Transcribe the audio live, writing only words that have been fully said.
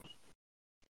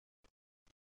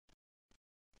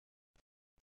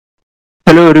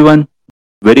Hello, everyone.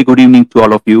 Very good evening to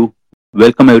all of you.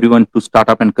 Welcome, everyone, to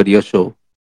Startup and Career Show.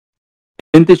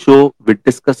 In this show, we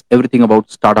discuss everything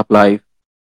about startup life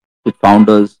with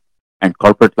founders and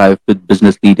corporate life with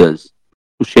business leaders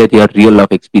to share their real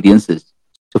life experiences.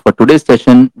 So, for today's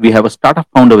session, we have a startup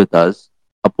founder with us,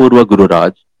 Apurva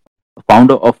Gururaj, a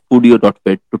founder of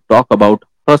Foodio.fit, to talk about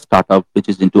her startup, which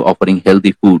is into offering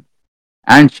healthy food.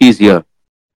 And she's here.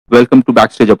 Welcome to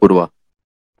Backstage, Apurva.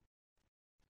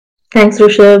 Thanks,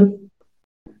 Rishabh.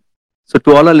 So,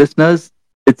 to all our listeners,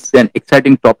 it's an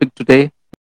exciting topic today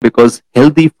because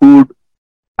healthy food,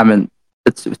 I mean,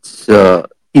 it's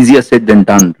easier said than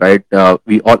done, right?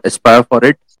 We all aspire for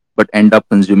it, but end up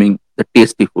consuming the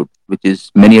tasty food, which is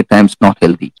many a times not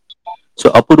healthy. So,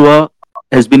 Apurva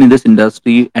has been in this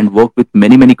industry and worked with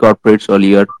many corporates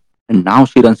earlier, and now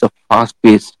she runs a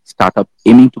fast-paced startup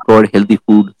aiming to provide healthy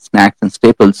food, snacks, and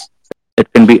staples that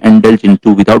can be indulged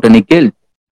into without any guilt.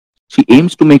 She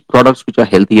aims to make products which are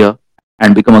healthier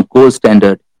and become a gold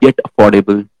standard yet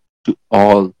affordable to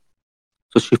all.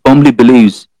 So she firmly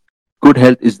believes good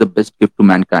health is the best gift to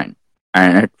mankind.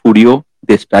 And at Foodio,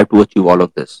 they strive to achieve all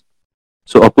of this.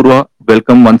 So Apurva,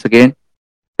 welcome once again.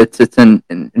 It's an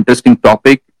interesting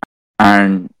topic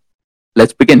and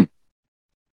let's begin.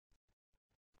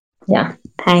 Yeah,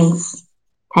 thanks.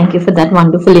 Thank you for that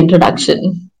wonderful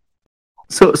introduction.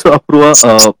 So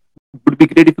Apurva, would be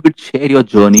great if you could share your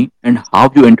journey and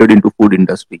how you entered into food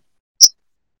industry.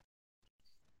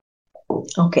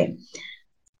 Okay.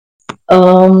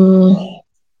 um,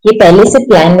 ये पहले से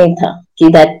plan नहीं था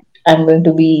कि that I'm going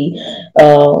to be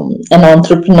an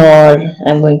entrepreneur.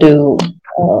 I'm going to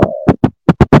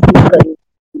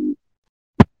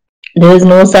there is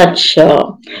no such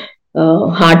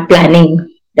hard planning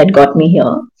that got me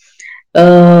here.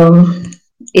 Um,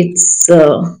 it's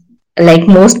like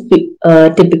most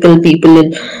typical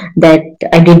people that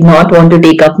I did not want to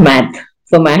take up math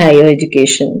for my higher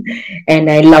education, and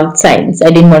I loved science. I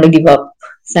didn't want to give up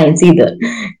science either,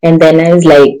 and then I was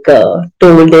like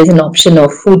told there's an option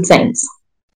of food science,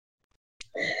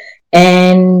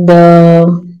 and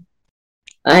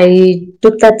I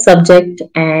took that subject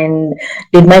and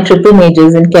did my triple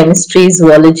majors in chemistry,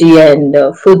 zoology, and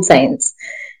food science,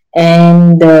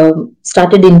 and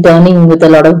started interning with a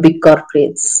lot of big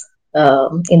corporates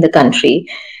in the country,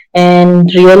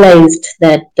 and realized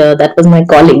that that was my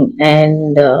calling.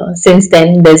 And since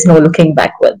then, there's no looking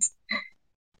backwards.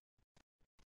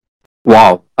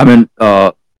 Wow.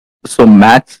 So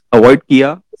maths avoid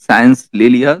kiya, science ले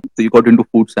लिया, so you got into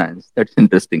food science. That's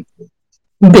interesting.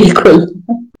 Bilkul.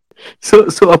 So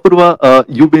Apurva,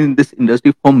 you've been in this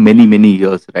industry for many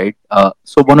years, right?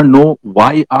 So want to know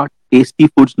why are tasty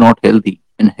foods not healthy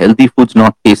and healthy foods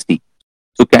not tasty?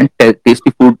 So can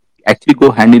tasty food actually go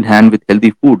hand in hand with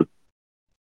healthy food?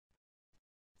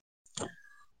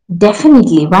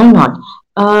 Definitely why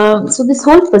not so this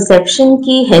whole perception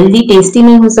कि healthy tasty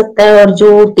नहीं हो सकता है और जो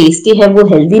tasty है वो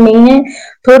healthy नहीं है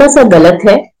थोड़ा सा गलत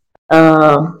है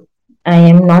I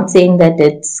am not saying that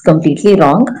it's completely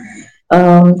wrong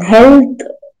health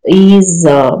is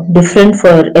different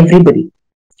for everybody.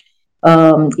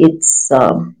 It's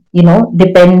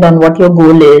depend on what your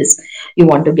goal is. You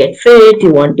want to get fit,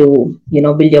 you want to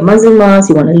build your muscle mass,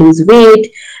 you want to lose weight,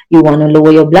 you want to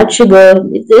lower your blood sugar.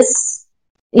 This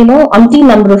umpteen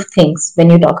number of things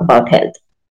when you talk about health.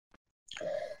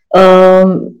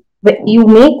 When you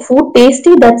make food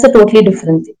tasty, that's a totally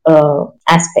different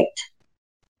aspect.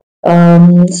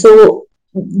 So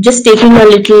just taking a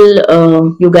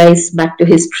little you guys back to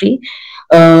history.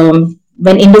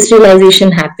 When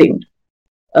industrialization happened,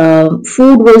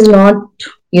 food was not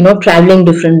traveling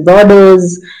different borders.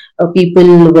 People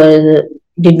were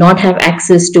did not have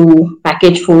access to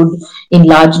packaged food in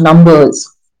large numbers,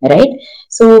 right?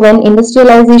 So when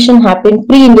industrialization happened,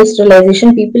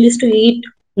 pre-industrialization, people used to eat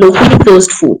locally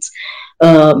processed foods.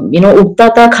 उगता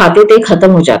था, खाते थे,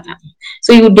 खत्म हो जाता.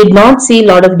 So you did not see a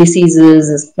lot of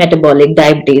diseases, metabolic,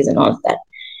 diabetes, and all of that.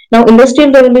 Now,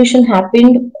 industrial revolution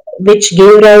happened, which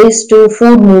gave rise to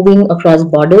food moving across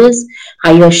borders,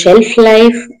 higher shelf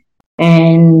life,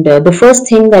 and the first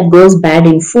thing that goes bad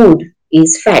in food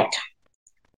is fat,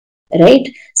 right?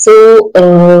 So,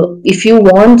 if you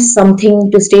want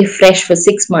something to stay fresh for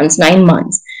 6 months, 9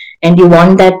 months, and you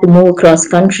want that to move across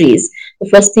countries, the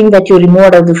first thing that you remove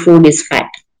out of the food is fat.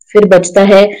 फिर बचता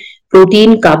है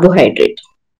protein, carbohydrate.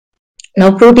 Now,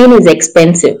 protein is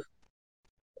expensive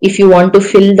if you want to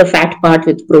fill the fat part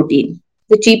with protein.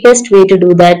 The cheapest way to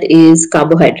do that is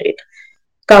carbohydrate.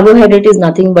 Carbohydrate is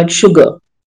nothing but sugar.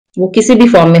 वो किसी भी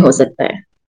form में हो सकता है,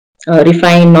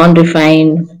 refined,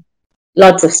 non-refined,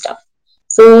 lots of stuff.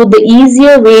 So the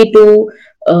easier way to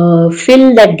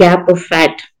fill that gap of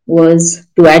fat was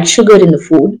to add sugar in the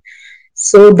food.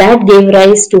 So that gave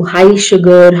rise to high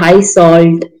sugar, high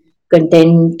salt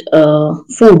content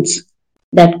foods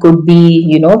that could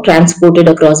be, transported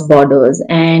across borders,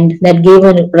 and that gave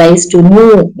a rise to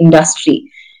new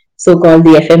industry, so-called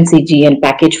the FMCG and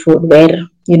packaged food, where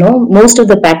most of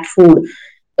the packed food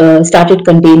started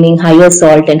containing higher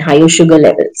salt and higher sugar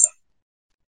levels.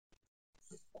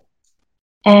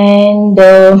 And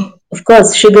of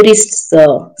course, sugar is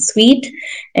sweet,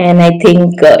 and I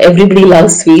think everybody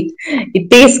loves sweet. It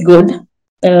tastes good.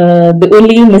 The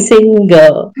only missing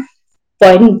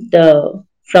point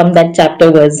from that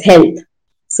chapter was health.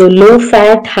 So low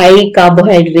fat, high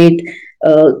carbohydrate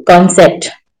concept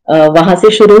वहाँ से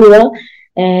शुरू हुआ,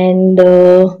 and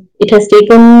it has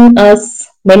taken us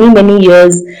many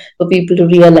years for people to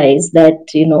realize that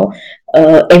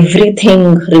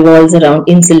everything revolves around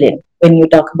insulin when you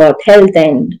talk about health,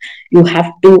 and you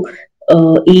have to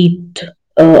eat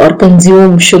or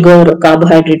consume sugar or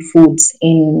carbohydrate foods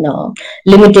in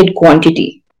limited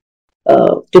quantity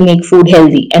to make food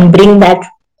healthy, and bring that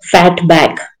fat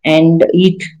back and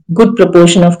eat good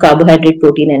proportion of carbohydrate,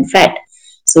 protein, and fat.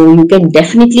 So you can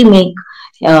definitely make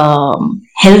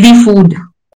healthy food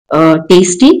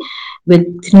tasty with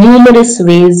numerous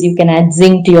ways. You can add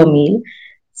zinc to your meal.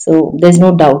 So there's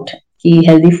no doubt कि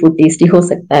healthy food tasty हो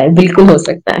सकता है, बिल्कुल हो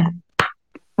सकता है.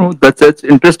 Oh, that's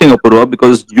interesting, Apurva,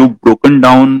 because you've broken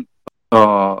down,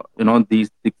 these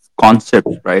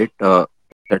concepts, right?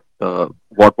 That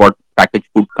what packaged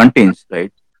food contains,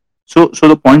 right? So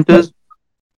the point is,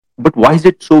 but why is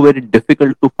it so very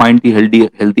difficult to find the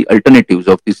healthy alternatives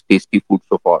of this tasty food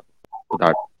so far?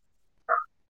 That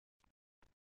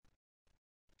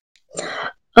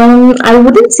I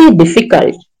wouldn't say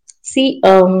difficult. See,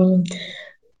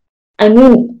 I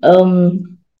mean,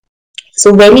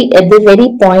 so very at the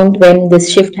very point when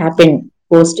this shift happened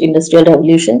post industrial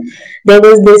revolution, there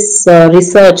was this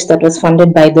research that was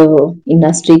funded by the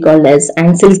industry called as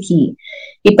Ansel Key.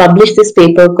 He published this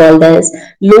paper called as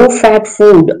 "Low Fat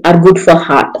Food Are Good for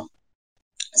Heart."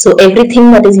 So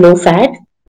everything that is low fat,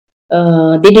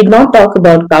 they did not talk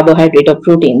about carbohydrate or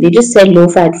protein. They just said low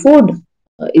fat food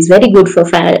is very good for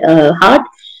heart.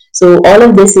 So all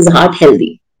of this is heart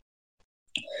healthy.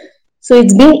 So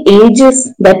it's been ages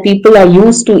that people are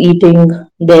used to eating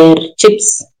their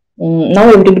chips. Now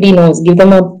everybody knows. Give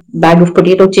them a bag of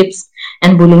potato chips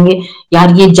and बोलेंगे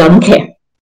यार ये junk है.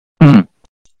 hmm.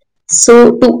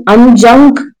 So to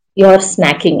unjunk your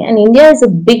snacking, and India is a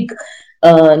big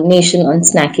nation on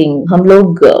snacking. हम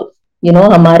लोग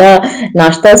हमारा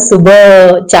नाश्ता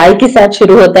सुबह चाय के साथ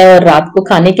शुरू होता है और रात को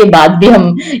खाने के बाद भी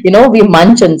हम we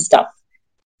munch and stuff.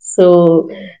 So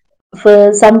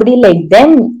for somebody like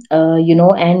them,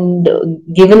 and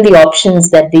given the options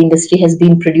that the industry has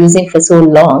been producing for so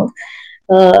long,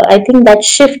 I think that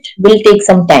shift will take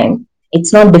some time.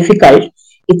 It's not difficult.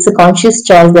 It's a conscious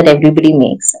choice that everybody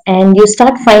makes, and you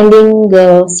start finding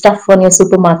stuff on your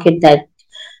supermarket that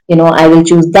I will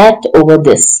choose that over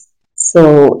this.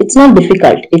 So it's not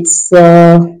difficult. It's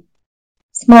a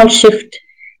small shift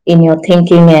in your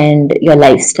thinking and your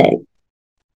lifestyle.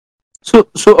 So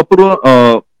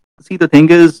Apurva, see the thing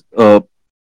is,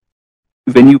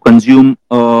 when you consume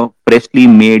freshly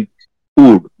made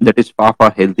food, that is far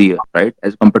healthier, right,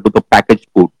 as compared to the packaged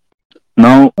food.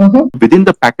 Now, Mm-hmm. within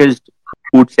the packaged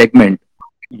food segment,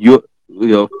 your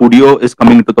Foodio is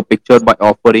coming into the picture by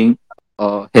offering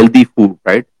healthy food,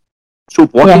 right? So,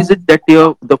 what Yeah. is it that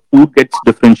the food gets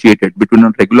differentiated between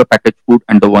a regular packaged food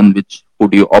and the one which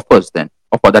Foodio offers, then,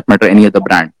 or for that matter, any other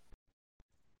brand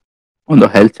on the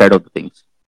health side of the things?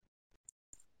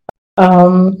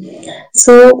 Um,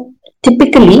 so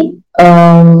typically,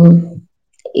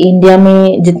 India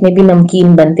में जितने भी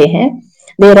नमकीन बनते हैं,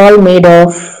 they are all made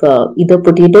of either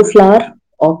potato flour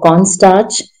or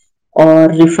cornstarch or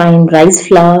refined rice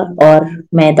flour or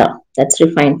maida. That's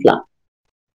refined flour.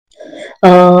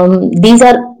 These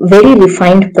are very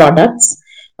refined products.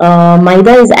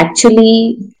 Maida is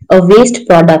actually a waste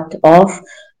product of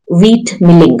wheat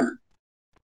milling.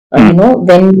 Hmm.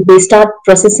 When they start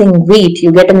processing wheat,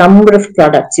 you get a number of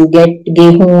products. You get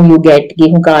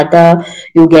gehu ka atta,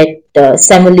 you get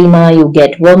semolina, you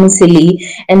get vermicelli,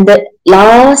 and the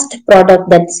last product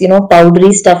that's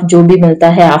powdery stuff jo bhi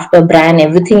milta hai after bran,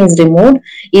 everything is removed,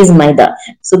 is maida.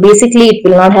 So basically, it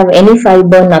will not have any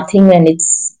fiber, nothing, and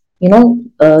it's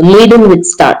laden with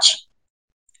starch.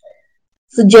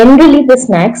 So generally, the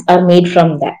snacks are made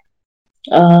from that.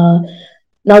 Uh,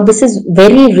 Now, this is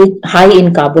very high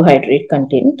in carbohydrate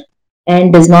content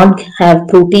and does not have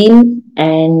protein,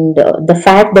 and the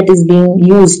fat that is being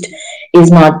used is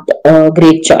not a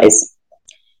great choice.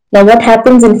 Now, what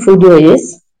happens in Foodio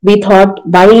is we thought,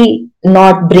 why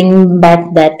not bring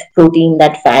back that protein,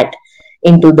 that fat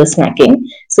into the snacking?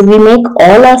 So we make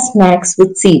all our snacks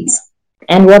with seeds.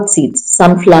 And what seeds?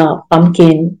 Sunflower,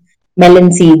 pumpkin,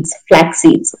 melon seeds, flax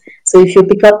seeds. So if you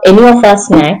pick up any of our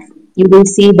snack, you will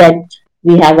see that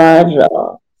we have our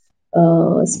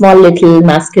small little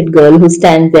mascot girl who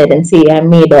stands there and say, I'm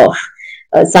made of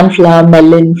sunflower,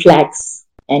 melon, flax,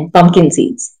 and pumpkin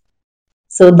seeds.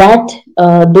 So that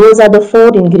those are the four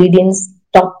ingredients,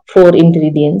 top four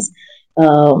ingredients,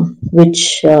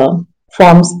 which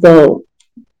forms the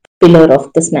pillar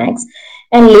of the snacks.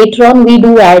 And later on, we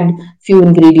do add few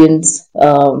ingredients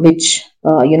which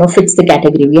fits the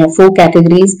category. We have four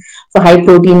categories. For high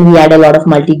protein, we add a lot of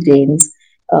multigrains,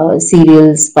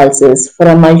 cereals, pulses. For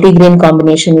a multigrain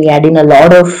combination, we add in a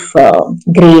lot of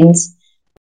grains.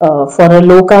 For a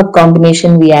low carb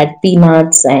combination, we add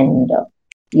peanuts and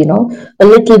a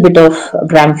little bit of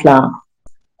gram flour.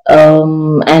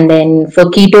 And then for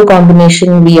keto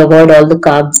combination, we avoid all the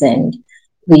carbs and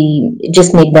we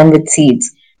just make them with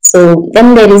seeds. So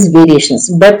then there is variations,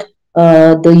 but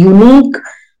the unique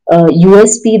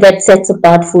USP that sets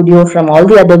apart Foodio from all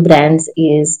the other brands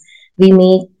is we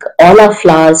make all our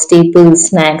flours, staples,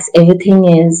 snacks, everything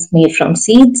is made from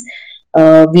seeds.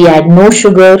 We add no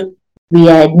sugar, we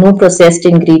add no processed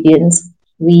ingredients,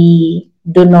 we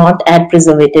do not add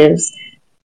preservatives,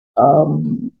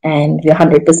 and we're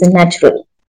 100% natural.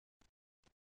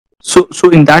 So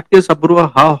in that case,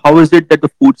 Apurva, how is it that the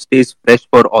food stays fresh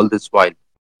for all this while,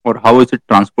 or how is it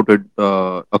transported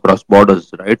across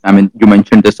borders? Right. I mean, you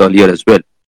mentioned this earlier as well.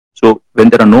 So when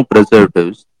there are no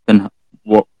preservatives, then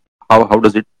how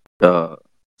does it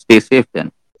stay safe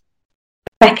then?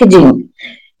 Packaging,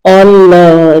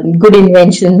 all good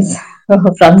inventions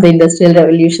from the industrial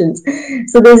revolutions.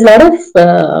 So there's a lot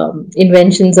of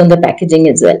inventions on the packaging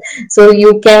as well. So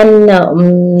you can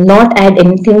not add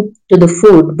anything to the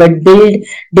food, but build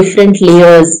different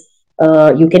layers.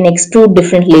 You can extrude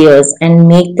different layers and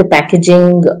make the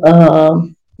packaging,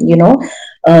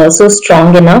 so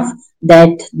strong enough that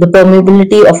the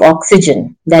permeability of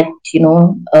oxygen, that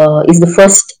is the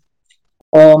first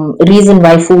reason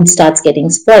why food starts getting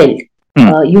spoiled.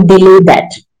 Hmm. You delay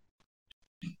that.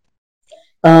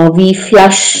 We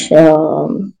flush our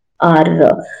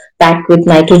pack with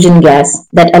nitrogen gas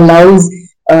that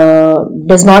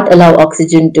does not allow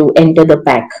oxygen to enter the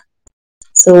pack.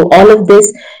 So all of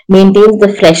this maintains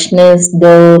the freshness,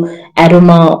 the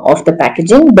aroma of the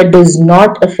packaging, but does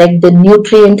not affect the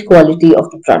nutrient quality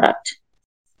of the product.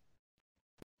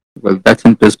 Well, that's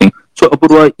interesting. So,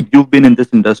 Apurva, you've been in this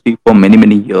industry for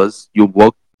many years. You've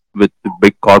worked with the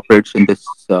big corporates in this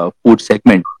food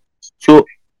segment. So,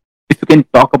 if you can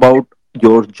talk about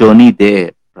your journey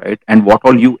there, right, and what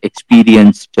all you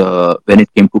experienced when it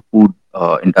came to food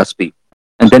industry,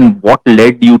 and then what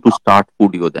led you to start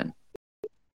Foodio then?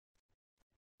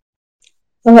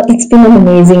 It's been an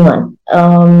amazing one.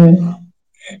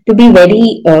 To be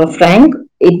very frank,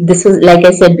 this was, like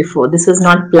I said before, this was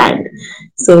not planned.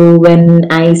 So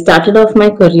when I started off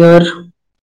my career,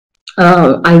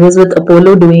 I was with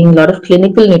Apollo doing a lot of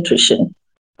clinical nutrition,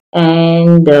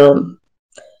 and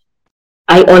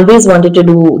I always wanted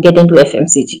to get into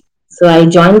FMCG. So I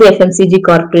joined the FMCG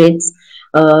corporates.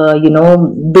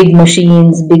 Big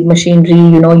machines, big machinery.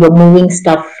 You're moving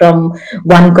stuff from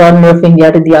one corner of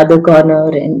India to the other corner,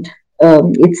 and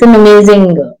it's an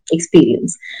amazing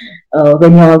experience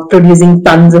when you're producing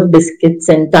tons of biscuits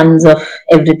and tons of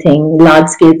everything, large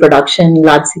scale production,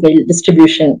 large scale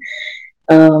distribution.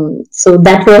 So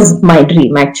that was my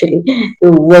dream actually,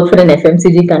 to work for an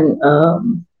FMCG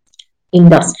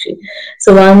industry.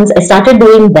 So once I started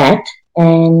doing that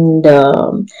and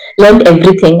learned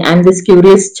everything, I'm this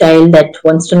curious child that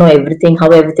wants to know everything, how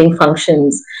everything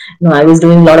functions. I was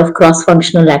doing a lot of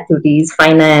cross-functional activities,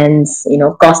 finance,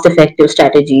 cost-effective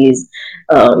strategies,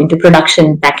 into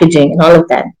production, packaging, and all of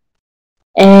that.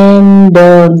 And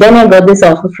then I got this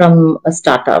offer from a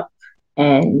startup,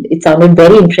 and it sounded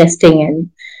very interesting, and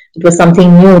it was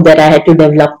something new that I had to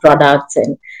develop products.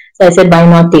 And so I said, why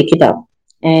not take it up?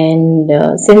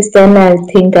 And since then, I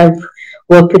think I've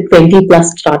worked with 20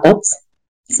 plus startups.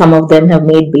 Some of them have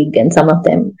made big, and some of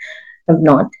them have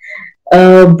not.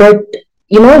 But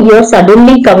you're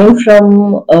suddenly coming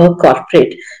from a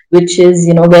corporate, which is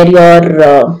where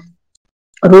your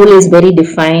role is very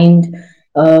defined.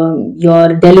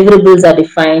 Your deliverables are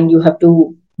defined. You have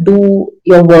to do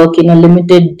your work in a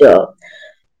limited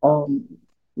um,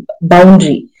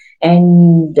 boundary,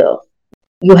 and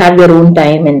you have your own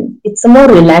time, and it's a more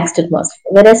relaxed atmosphere.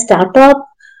 Whereas startup,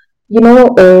 you know,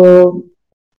 uh,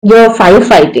 you're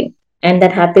firefighting, and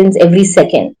that happens every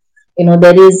second.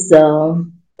 there is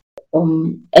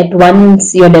at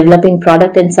once you're developing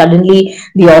product and suddenly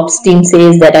the ops team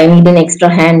says that I need an extra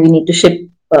hand, we need to ship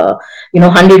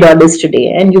 100 orders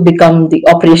today, and you become the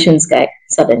operations guy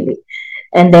suddenly.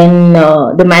 And then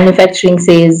the manufacturing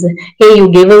says, hey, you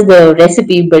gave us the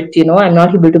recipe, but I'm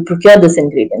not able to procure this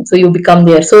ingredient, so you become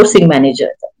their sourcing manager.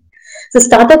 So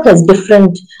startup has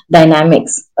different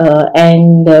dynamics,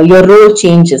 and your role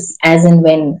changes as and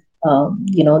when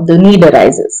the need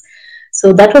arises.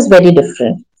 So that was very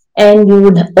different, and you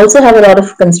would also have a lot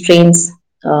of constraints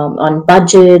on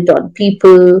budget, on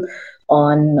people,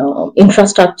 on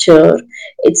infrastructure.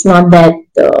 It's not that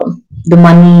the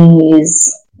money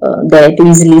is there to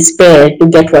easily spare to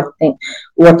get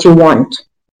what you want,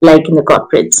 like in the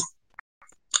corporates.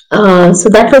 So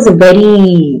that was a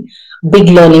very big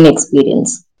learning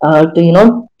experience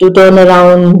to turn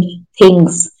around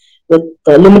things with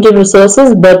limited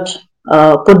resources, but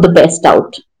put the best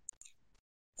out.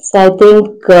 So I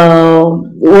think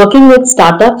working with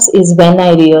startups is when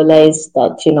I realized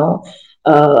that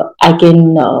I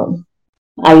can.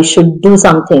 I should do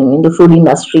something in the food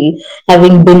industry,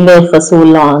 having been there for so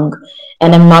long,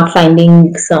 and I'm not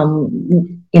finding some,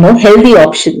 healthy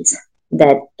options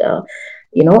that,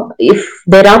 if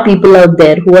there are people out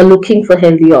there who are looking for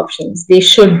healthy options, they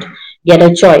should get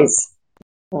a choice,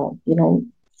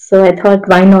 so I thought,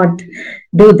 why not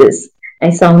do this?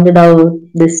 I sounded out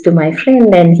this to my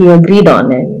friend and he agreed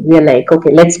on, and we are like,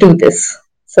 okay, let's do this.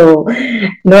 So,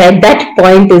 at that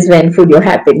point is when Foodio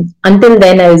happened. Until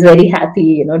then, I was very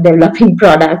happy, developing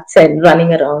products and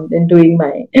running around and doing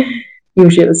my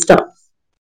usual stuff.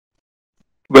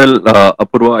 Well,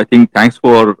 Apurva, I think thanks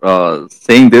for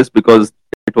saying this because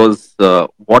it was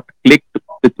what clicked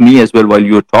with me as well while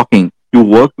you were talking. You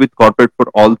worked with corporate for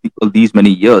all these many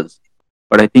years,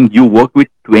 but I think you worked with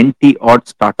 20 odd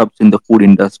startups in the food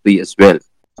industry as well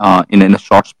in a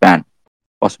short span.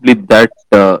 Possibly that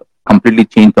completely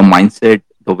changed the mindset,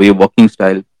 the way working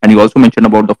style. And you also mentioned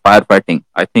about the firefighting.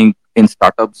 I think in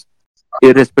startups,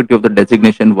 irrespective of the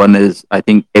designation, one is, I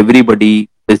think everybody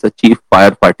is a chief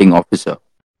firefighting officer,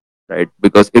 right?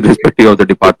 Because irrespective of the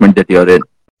department that you're in,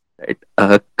 right?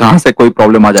 कहाँ से कोई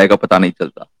problem आ जाएगा पता नहीं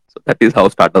चलता. So that is how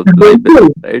startup life is,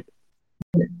 right?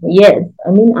 Yes,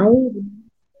 I mean, I.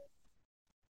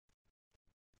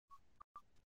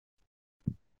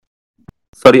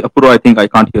 Sorry, Apurva, I think I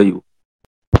can't hear you.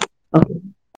 Okay,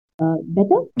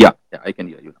 better? Yeah, yeah, I can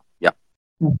hear you now. Yeah.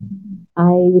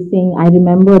 I was saying, I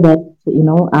remember that,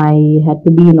 I had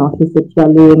to be in office at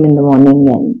 12 a.m. in the morning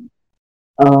and,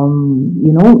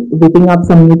 whipping up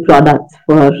some new products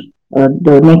for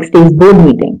the next day's board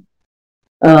meeting.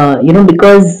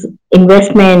 Because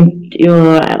investment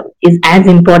is as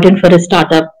important for a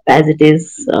startup as it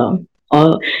is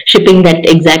or shipping that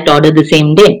exact order the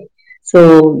same day.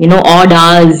 So, odd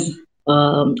hours,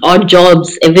 odd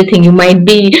jobs, everything. You might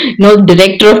be,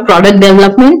 director of product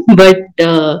development, but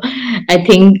I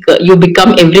think you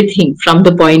become everything from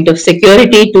the point of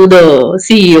security to the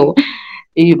CEO,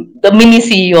 the mini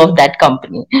CEO of that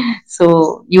company.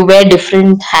 So you wear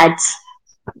different hats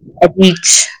at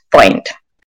each point.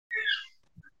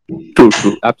 True,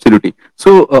 true, absolutely.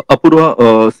 So,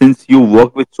 Apurva, since you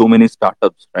work with so many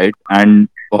startups, right, and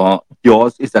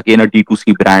yours is again a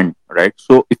D2C brand, right?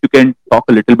 So, if you can talk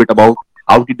a little bit about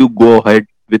how did you go ahead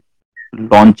with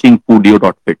launching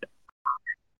Foodio.fit?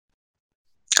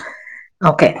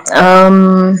 Okay.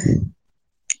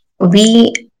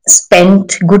 We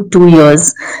spent good 2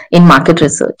 years in market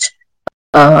research.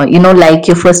 Like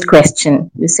your first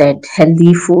question, you said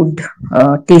healthy food,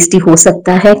 tasty हो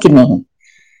सकता है कि नहीं?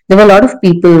 There were a lot of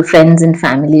people, friends and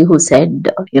family who said,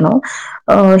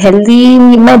 healthy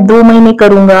मैं 2 महीने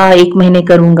करूंगा, 1 महीने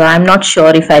करूंगा. I'm not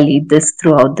sure if I'll eat this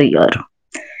throughout the year.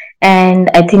 And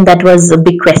I think that was a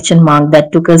big question mark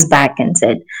that took us back and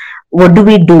said, what do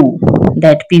we do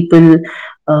that people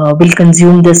will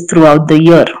consume this throughout the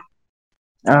year?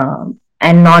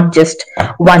 And not just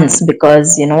once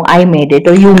because I made it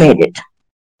or you made it.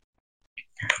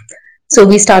 So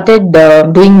we started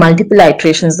doing multiple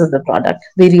iterations of the product.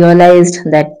 We realized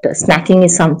that snacking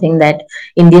is something that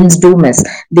Indians do miss.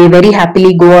 They very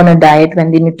happily go on a diet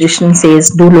when the nutrition says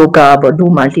do low carb or do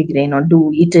multigrain or do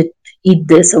eat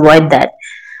this, avoid that.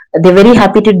 They're very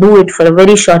happy to do it for a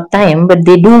very short time, but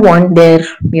they do want their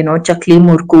chakli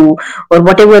murku or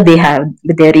whatever they have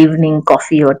with their evening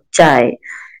coffee or chai.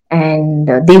 And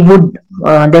they would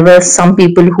there were some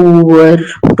people who were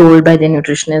told by the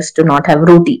nutritionist to not have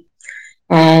roti,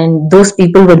 and those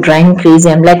people were driving crazy.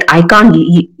 I'm like, I can't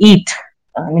eat.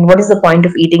 I mean, what is the point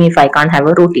of eating if I can't have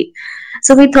a roti?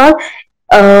 So we thought,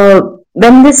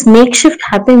 when this makeshift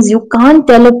happens, you can't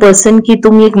tell a person ki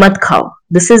tum ye mat khao,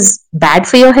 this is bad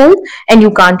for your health, and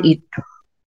you can't eat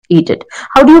it.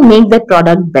 How do you make that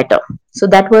product better? So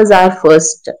that was our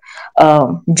first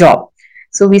job.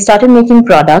 So we started making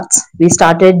products. We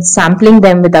started sampling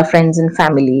them with our friends and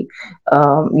family,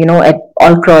 at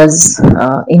all across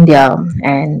India,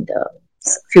 and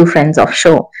few friends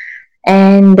offshore,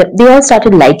 and they all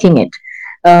started liking it.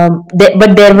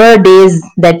 But there were days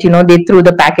that they threw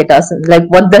the pack at us, like,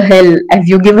 what the hell have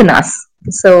you given us?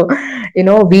 So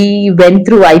we went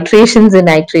through iterations and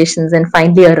iterations, and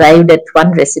finally arrived at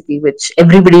one recipe which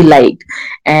everybody liked.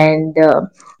 And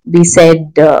we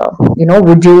said,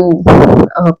 would you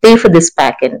pay for this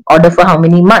pack and order for how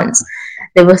many months?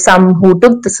 There were some who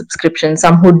took the subscription,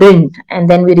 some who didn't, and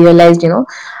then we realized,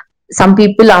 some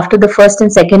people after the first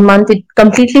and second month it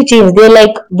completely changed. They're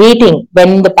like waiting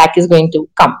when the pack is going to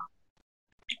come.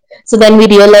 So then we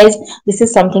realized this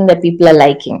is something that people are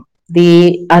liking.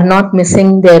 They are not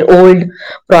missing their old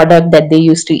product that they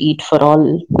used to eat for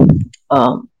all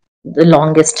the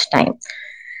longest time.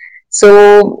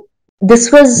 So this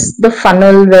was the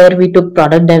funnel where we took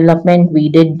product development. We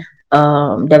did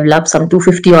develop some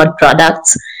 250 odd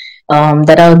products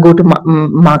that are go to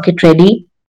market ready.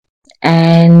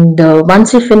 And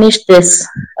once we finished this,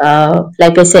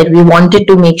 like I said, we wanted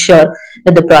to make sure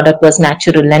that the product was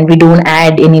natural and we don't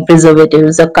add any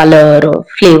preservatives or color or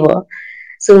flavor.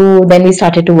 So then we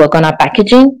started to work on our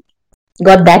packaging,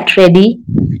 got that ready,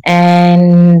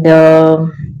 and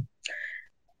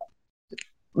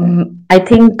I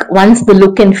think once the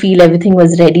look and feel everything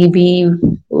was ready, we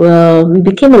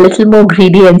became a little more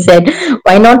greedy and said,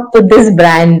 why not put this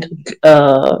brand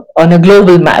on a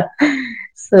global map?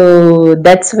 So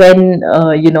that's when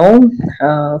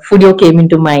Foodio came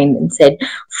into mind and said,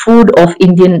 food of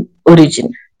Indian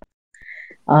origin.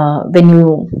 When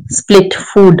you split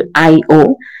food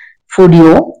IO,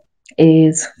 Foodio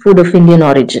is food of Indian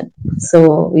origin.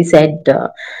 So we said,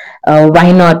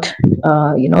 why not?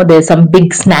 There's some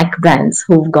big snack brands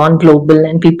who've gone global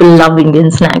and people love Indian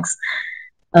snacks.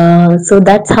 So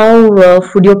that's how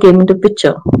Foodio came into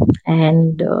picture,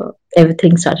 and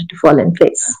everything started to fall in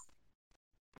place.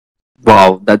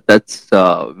 Wow, that's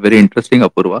very interesting,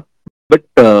 Apurva. But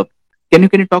can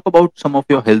you talk about some of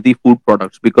your healthy food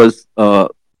products? Because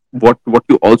what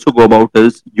you also go about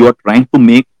is you are trying to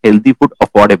make healthy food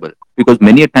affordable. Because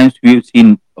many a times we've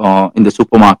seen in the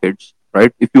supermarkets,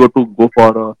 right? If you were to go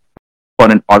for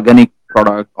an organic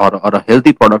product or a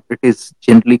healthy product, it is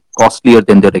generally costlier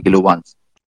than the regular ones.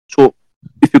 So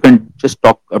if you can just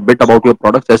talk a bit about your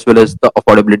products as well as the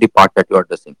affordability part that you are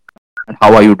addressing, and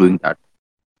how are you doing that?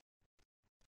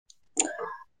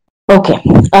 Okay.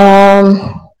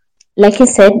 Like I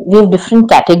said, we have different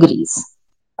categories: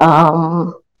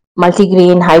 um,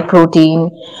 multigrain, high protein,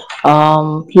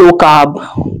 low carb,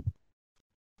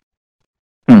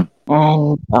 Hmm.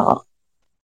 and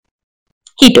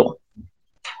keto.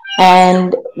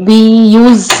 And we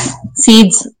use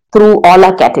seeds through all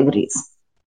our categories.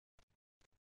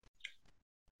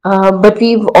 But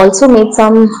we've also made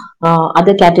some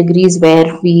other categories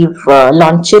where we've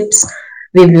launched chips,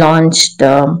 we've launched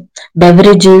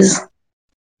beverages,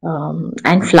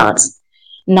 and flowers.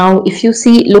 Now, if you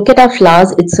see, look at our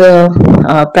flowers, it's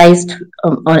priced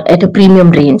at a premium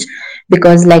range,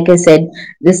 because, like I said,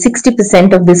 the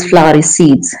 60% of this flower is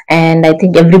seeds, and I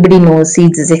think everybody knows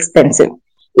seeds is expensive.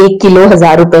 1 kilo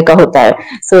 1,000 रुपए का होता है.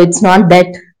 So it's not that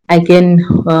I can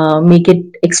make it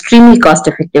extremely cost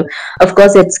effective. Of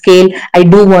course, at scale, I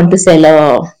do want to sell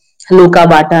a loka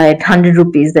bata at 100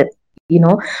 rupees that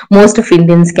most of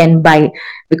Indians can buy,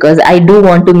 because I do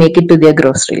want to make it to their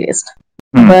grocery list.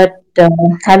 Hmm. But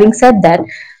having said that,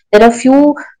 there are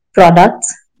few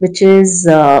products which is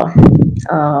uh,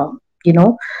 you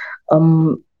know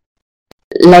um,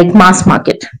 like mass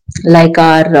market, like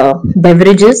our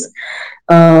beverages.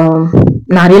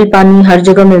 नारियल पानी हर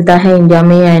जगह मिलता है India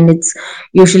में, and it's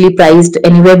usually priced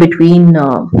anywhere between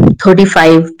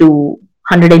 35 to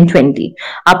 120.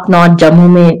 Up north Jammu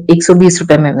में 120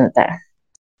 रुपए में मिलता है,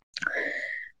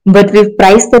 but we've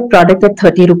priced the product at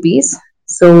 30 rupees.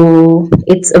 So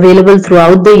it's available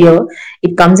throughout the year.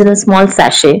 It comes in a small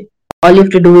sachet. All you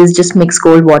have to do is just mix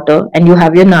cold water and you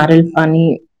have your naral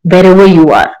pani wherever you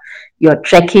are. You're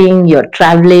trekking, you're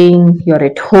traveling, you're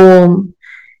at home,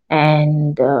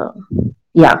 and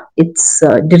yeah, it's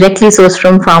directly sourced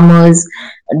from farmers,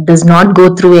 does not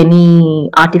go through any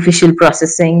artificial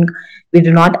processing. We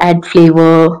do not add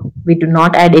flavor, we do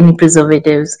not add any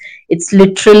preservatives. It's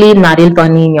literally nariyal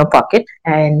pani in your pocket,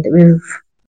 and we've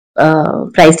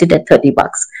priced it at 30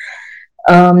 bucks.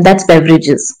 That's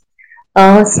beverages.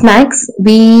 Snacks,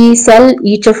 we sell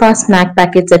each of our snack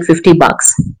packets at $50.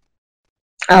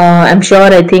 I'm sure,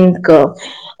 I think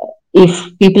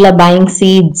if people are buying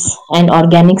seeds and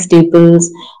organic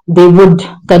staples, they would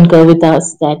concur with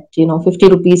us that 50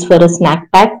 rupees for a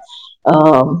snack pack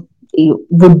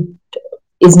would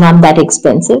is not that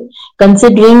expensive,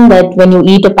 considering that when you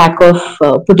eat a pack of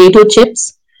potato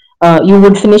chips, you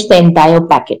would finish the entire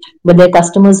packet. But there are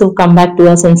customers who come back to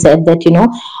us and said that,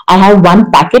 I have one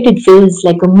packet, it feels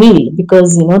like a meal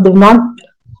because, they've not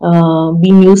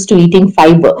been used to eating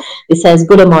fiber. This has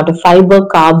good amount of fiber,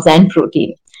 carbs, and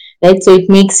protein, right? So it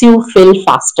makes you fill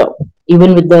faster,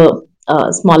 even with the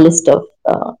smallest of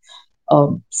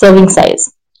serving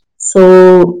size.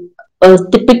 So a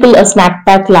snack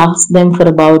pack lasts them for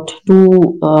about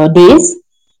 2 days.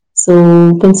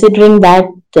 So considering that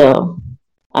to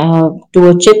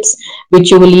a chips which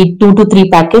you will eat 2 to 3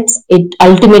 packets, it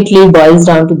ultimately boils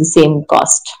down to the same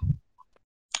cost.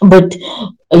 But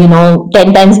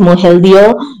 10 times more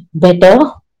healthier, better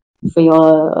for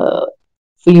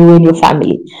you and your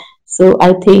family. So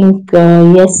I think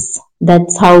yes,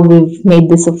 that's how we've made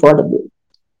this affordable.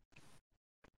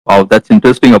 Wow, that's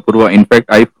interesting, Apurva. In fact,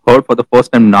 I've heard for the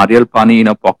first time Nariyal Pani in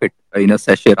a pocket, in a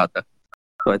sachet rather.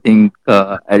 So I think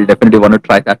I'll definitely want to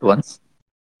try that once.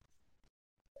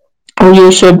 Oh,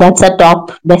 you should. That's a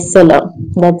top bestseller.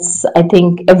 That's, I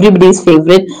think, everybody's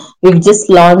favorite. We've just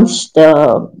launched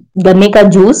Ganne ka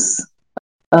juice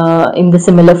in the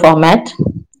similar format,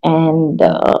 and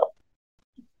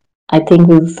I think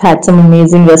we've had some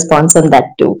amazing response on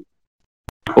that too.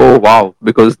 Oh, wow,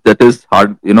 because that is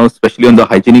hard, especially on the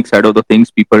hygienic side of the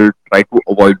things, people try to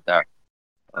avoid that.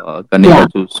 Ganne ka Yeah.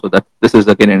 juice. So that this is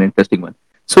again an interesting one.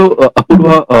 So Mhm.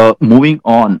 Apurva, moving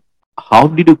on, how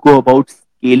did you go about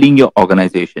scaling your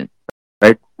organization?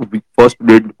 Right, we first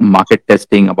did market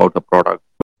testing about a product,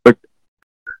 but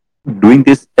doing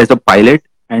this as a pilot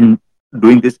and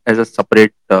doing this as a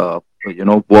separate,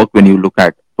 work when you look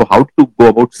at. So how do you go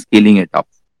about scaling it up?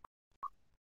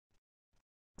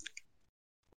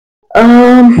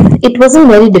 It wasn't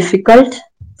very difficult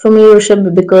for me,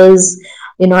 Rishabh, because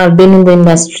I've been in the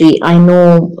industry. I know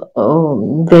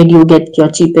where do you get your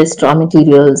cheapest raw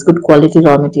materials, good quality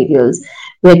raw materials.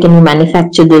 Where can you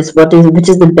manufacture this? Which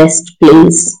is the best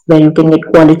place where you can get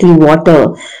quality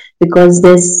water? Because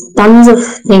there's tons of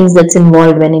things that's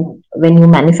involved when you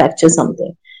manufacture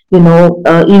something.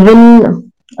 Even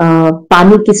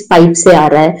पानी किस pipe से आ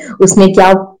रहा है, उसमें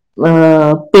क्या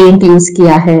paint use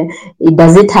किया है,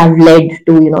 does it have lead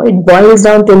to, it boils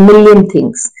down to a million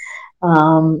things.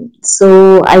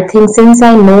 So I think since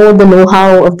I know the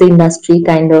know-how of the industry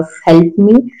kind of helped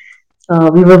me,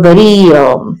 we were very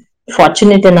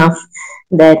fortunate enough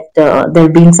that there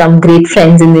have been some great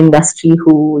friends in the industry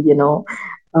who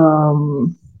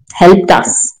helped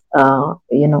us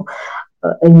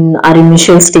in our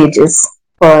initial stages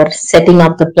for setting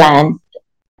up the plant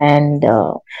and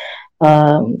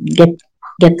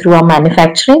get through our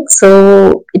manufacturing.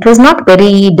 So it was not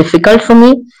very difficult for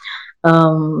me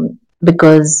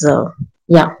because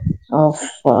yeah of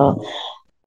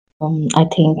I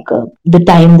think the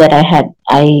time that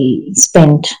I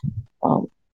spent um,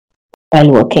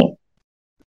 while working.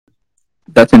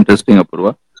 That's interesting,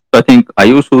 Apurva. So I think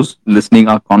Ayush, who's listening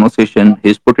our conversation,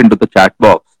 he's put into the chat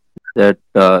box that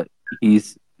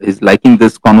he's liking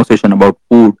this conversation about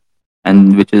food,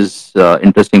 and which is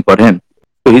interesting for him.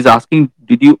 So he's asking,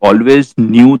 did you always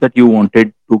knew that you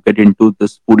wanted to get into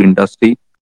this food industry,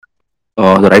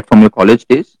 right from your college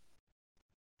days?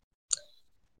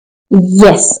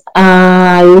 Yes,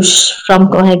 Ayush, from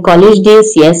my college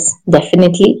days, yes,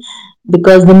 definitely.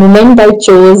 Because the moment I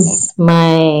chose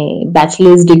my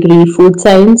bachelor's degree, food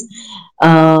science,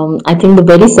 I think the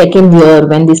very second year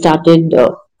when they started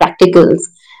practicals,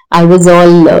 I was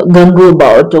all gung ho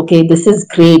about, okay, this is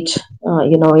great,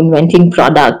 inventing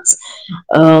products.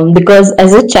 Because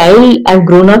as a child, I've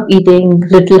grown up eating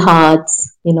Little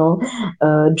Hearts,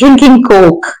 drinking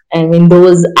Coke. I mean,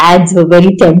 those ads were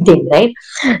very tempting, right?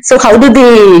 So how do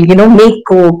they make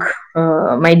Coke?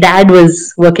 My dad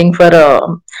was working for a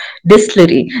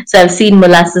distillery, so I've seen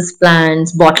molasses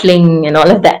plants, bottling, and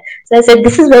all of that. So I said,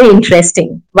 this is very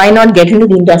interesting, why not get into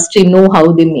the industry, know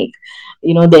how they make.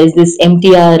 There's this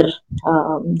MTR,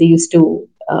 they used to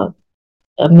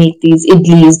make these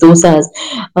idlis, dosas.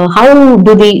 How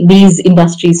do these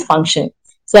industries function?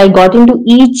 So I got into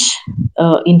each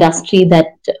industry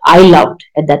that I loved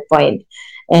at that point,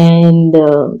 and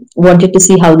wanted to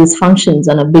see how this functions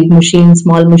on a big machine,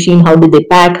 small machine. How do they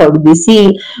pack? How do they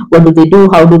seal? What do they do?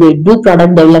 How do they do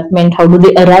product development? How do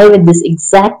they arrive at this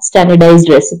exact standardized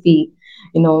recipe?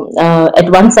 At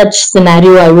one such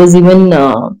scenario, I was even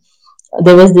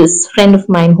There was this friend of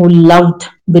mine who loved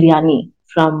biryani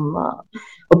from a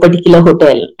particular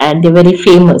hotel, and they're very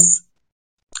famous.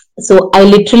 So I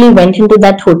literally went into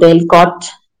that hotel, got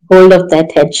hold of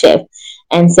that head chef,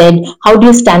 and said, "How do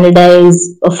you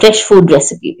standardize a fresh food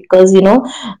recipe?" Because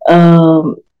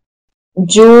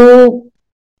जो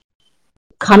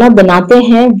खाना बनाते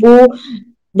हैं वो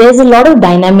there's a lot of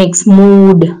dynamics,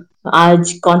 mood,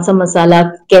 आज कौन सा मसाला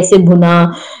कैसे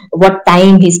भुना, what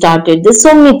time he started, there's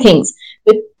so many things.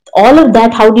 With all of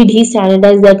that, how did he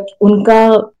standardize that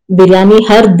उनका बिरयानी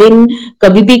हर दिन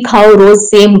कभी भी खाओ रोज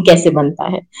सेम कैसे बनता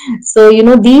है? So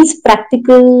these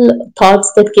practical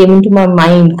thoughts that came into my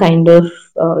mind kind of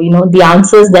the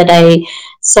answers that I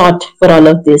sought for all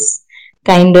of this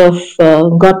kind of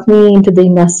got me into the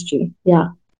industry. Yeah,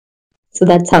 so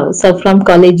that's how. So from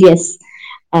college, yes,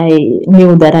 I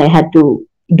knew that I had to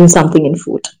do something in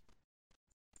food.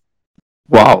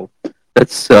 Wow,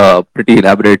 that's pretty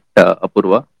elaborate,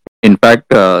 Apurva. In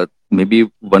fact, maybe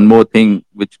one more thing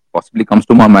which possibly comes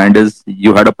to my mind is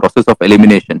you had a process of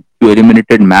elimination. You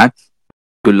eliminated maths,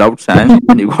 you loved science,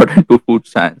 and you got into food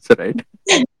science, right?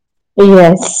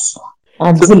 Yes, So,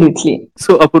 absolutely.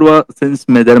 so Apurva, since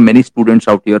there are many students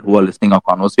out here who are listening our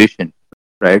conversation,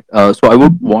 right? So I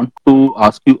would want to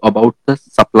ask you about the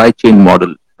supply chain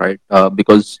model, right?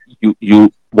 Because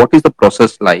what is the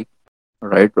process like,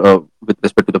 right? With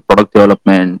respect to the product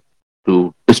development,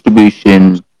 to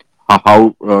distribution,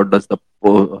 how does the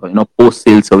post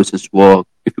sale services work?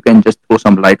 If you can just throw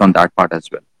some light on that part as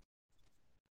well.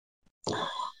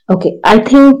 Okay, I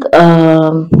think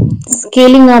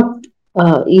scaling up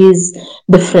is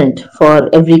different for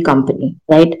every company,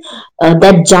 right?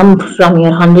 That jump from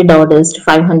your 100 orders to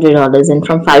 500 orders and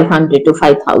from 500 to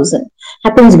 5,000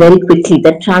 happens very quickly.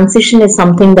 That transition is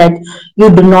something that you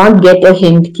do not get a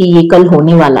hint कि ये कल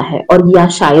होने वाला है और या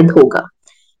शायद होगा.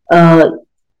 Uh,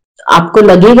 आपको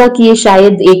लगेगा कि ये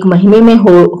शायद एक महीने में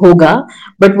होगा,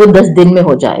 बट वो 10 दिन में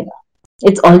हो जाएगा.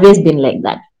 It's always been like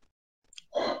that.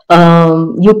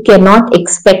 You cannot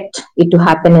expect it to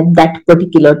happen at that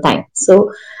particular time.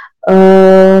 So,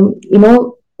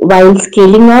 while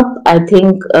scaling up, I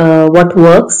think what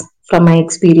works from my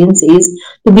experience is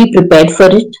to be prepared for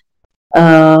it,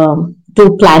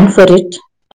 to plan for it.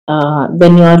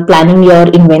 When you are planning your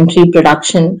inventory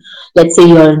production, let's say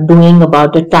you're doing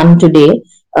about a ton today,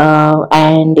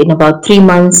 and in about 3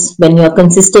 months, when you're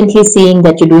consistently seeing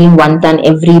that you're doing 1 ton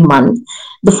every month,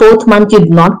 the fourth month you do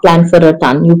not plan for a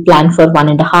ton, you plan for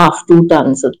 1.5, 2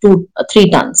 tons, or 3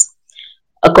 tons,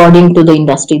 according to the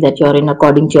industry that you're in,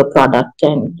 according to your product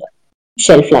and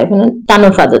shelf life, and a ton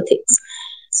of other things.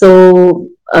 So,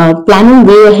 planning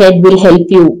way ahead will help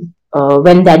you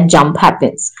when that jump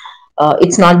happens.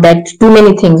 It's not that too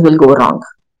many things will go wrong.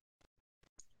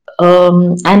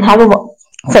 And have a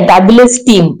fabulous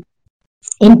team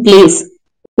in place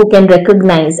who can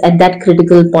recognize at that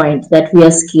critical point that we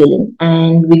are scaling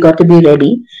and we got to be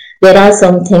ready. There are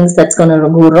some things that's going to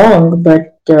go wrong,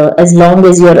 but as long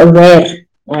as you're aware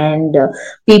and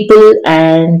people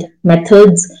and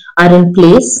methods are in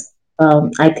place,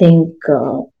 I think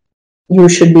you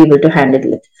should be able to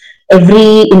handle it.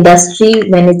 Every industry,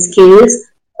 when it scales,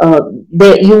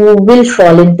 you will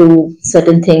fall into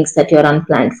certain things that you're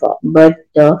unplanned for. But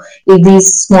if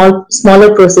these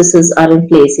smaller processes are in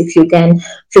place, if you can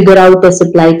figure out a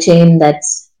supply chain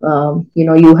that's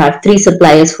you have 3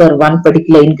 suppliers for one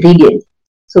particular ingredient.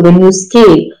 So when you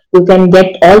scale, you can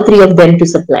get all 3 of them to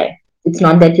supply. It's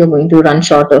not that you're going to run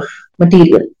short of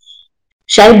material.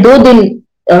 शायद 2 दिन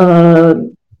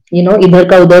इधर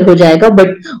का उधर हो जाएगा, but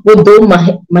वो 2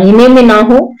 महीने में ना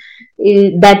हो.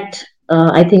 That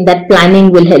I think that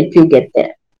planning will help you get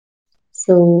there.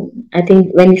 So I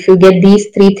think when if you get these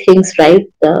 3 things right,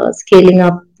 scaling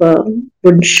up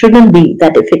shouldn't be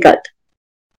that difficult.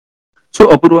 So,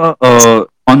 Apurva,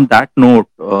 on that note,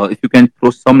 if you can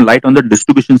throw some light on the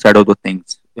distribution side of the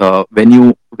things, so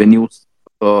when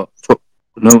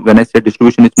I say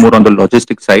distribution, it's more on the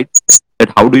logistic side. That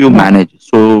how do you Yeah. manage?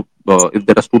 So, if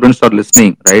there are students are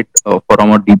listening, right,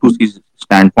 from a D2C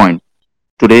standpoint,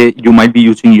 today you might be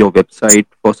using your website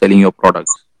for selling your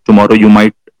products. Tomorrow you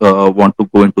might want to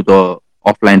go into the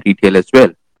offline retail as well,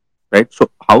 right? So,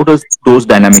 how does those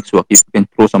dynamics work? If you can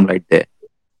throw some light there.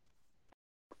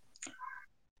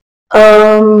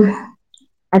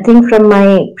 I think from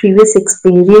my previous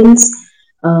experience,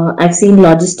 I've seen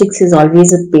logistics is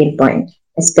always a pain point,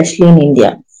 especially in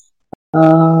India.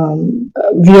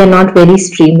 We are not very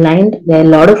streamlined. There are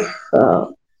a lot of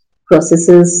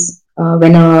processes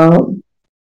when a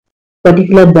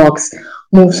particular box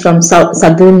moves from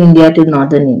southern India to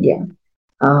northern India.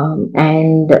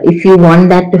 And if you want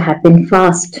that to happen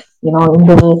fast, in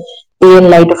the day and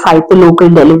light of hyper local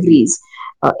deliveries.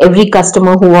 Every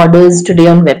customer who orders today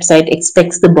on website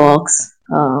expects the box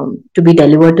to be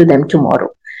delivered to them tomorrow.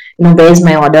 Where's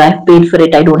my order? I've paid for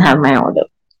it. I don't have my order.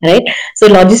 Right. So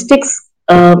logistics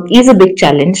is a big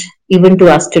challenge even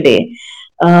to us today.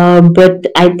 But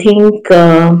I think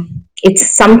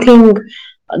it's something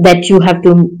that you have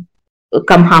to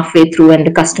come halfway through and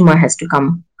the customer has to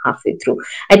come halfway through.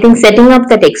 I think setting up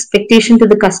that expectation to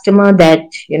the customer, that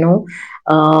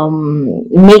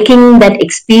making that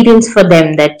experience for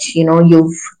them, that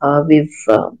we've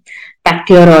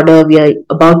packed your order, we are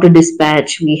about to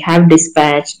dispatch, we have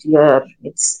dispatched your,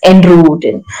 it's en route,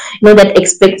 and that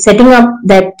expect setting up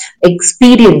that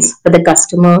experience for the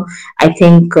customer, I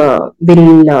think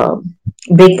will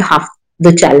break half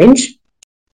the challenge.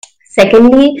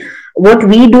 Secondly, what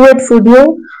we do at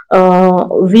Foodio,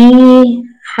 we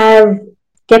have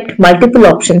kept multiple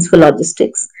options for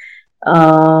logistics.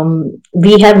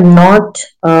 We have not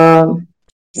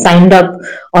signed up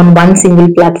on one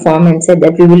single platform and said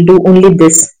that we will do only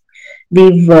this.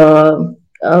 We've uh,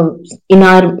 in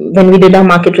our when we did our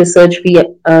market research, we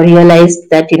realized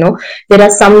that there are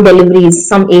some deliveries,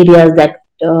 some areas that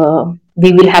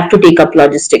we will have to take up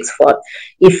logistics for,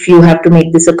 if you have to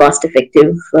make this a cost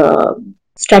effective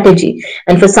strategy,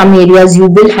 and for some areas you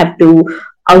will have to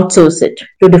outsource it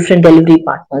to different delivery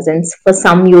partners, and for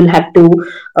some you'll have to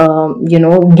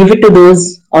give it to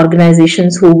those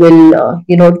organizations who will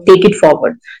take it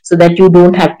forward, so that you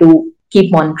don't have to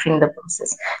keep monitoring the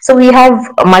process. So we have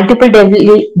multiple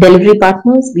delivery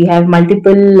partners. We have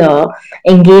multiple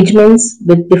engagements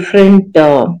with different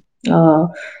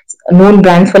known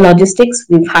brands for logistics.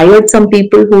 We've hired some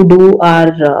people who do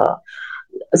our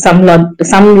some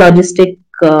logistic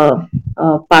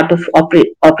part of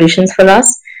operations for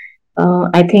us.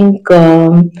 I think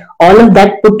all of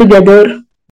that put together,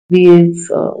 we've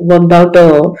worked out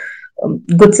a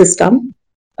good system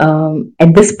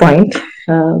at this point,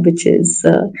 which is,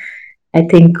 I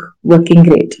think, working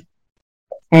great.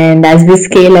 And as we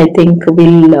scale, I think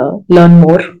we'll learn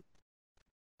more.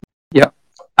 Yeah,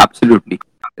 absolutely.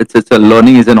 It's a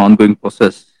learning is an ongoing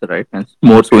process, right? And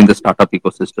more so in the startup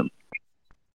ecosystem.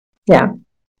 Yeah.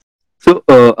 So,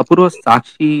 Apurva,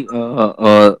 Sakshi,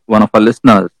 one of our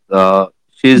listeners,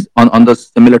 she's on the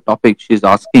similar topic. She's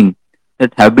asking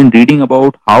that have been reading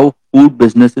about how food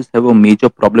businesses have a major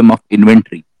problem of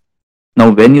inventory.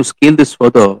 Now, when you scale this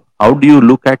further, how do you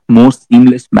look at more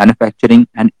seamless manufacturing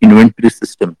and inventory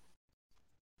system?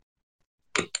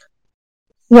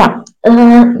 Yeah.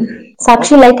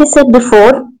 Sakshi, like I said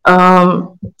before,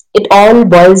 it all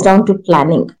boils down to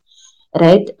planning,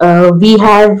 right? We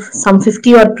have some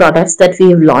 50 odd products that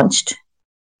we have launched.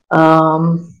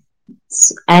 Um,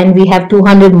 and we have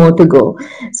 200 more to go.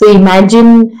 So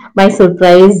imagine my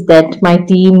surprise that my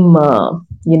team,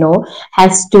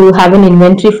 has to have an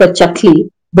inventory for chakli,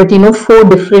 but four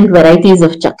different varieties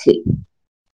of chakli.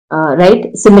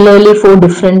 Right? Similarly, four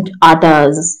different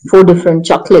attas, four different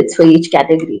chocolates for each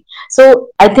category. So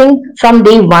I think from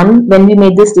day one, when we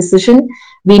made this decision,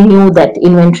 we knew that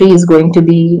inventory is going to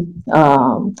be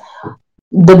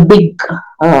the big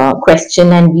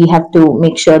question, and we have to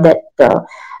make sure that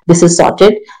this is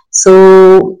sorted.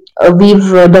 So we've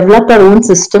developed our own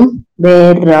system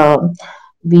where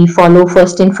we follow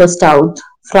first in, first out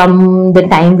from the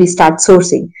time we start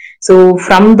sourcing. So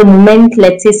from the moment,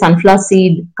 let's say, sunflower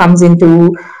seed comes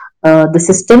into the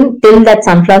system, till that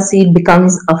sunflower seed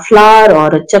becomes a flour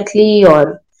or a chakli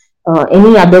or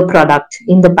any other product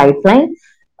in the pipeline,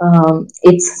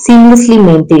 it's seamlessly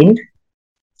maintained,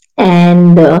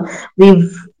 and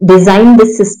we've designed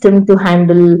this system to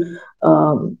handle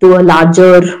to a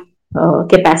larger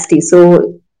capacity.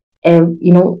 So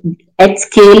at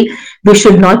scale, we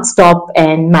should not stop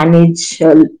and manage,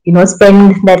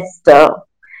 spend that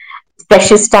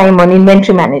precious time on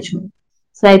inventory management.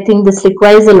 So I think this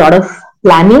requires a lot of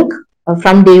planning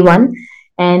from day one,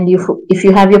 and if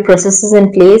you have your processes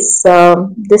in place,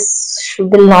 this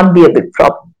will not be a big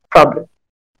problem.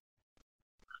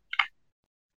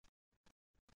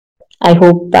 I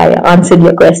hope I answered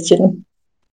your question.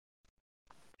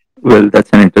 Well,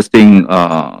 that's an interesting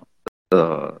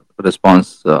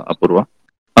response, Apurva.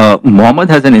 Mohammed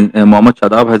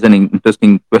Shadab has an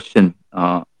interesting question,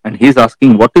 and he's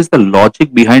asking, what is the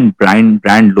logic behind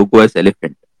brand logo as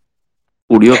elephant?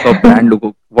 Foodio ka brand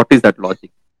logo. What is that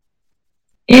logic?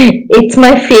 It's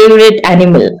my favorite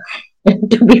animal,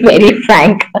 to be very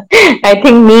frank. I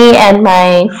think me and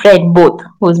my friend both,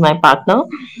 who's my partner,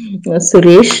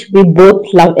 Suresh, we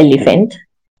both love elephant.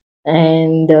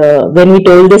 And when we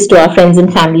told this to our friends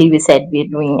and family, we said we're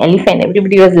doing elephant.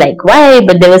 Everybody was like, "Why?"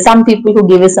 But there were some people who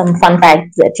gave us some fun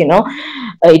facts that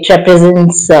it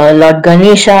represents Lord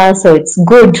Ganesha, so it's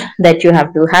good that you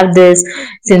have to have this.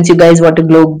 Since you guys want to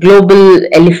go global,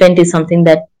 elephant is something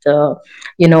that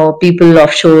people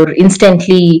offshore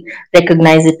instantly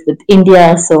recognize it with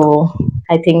India. So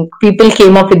I think people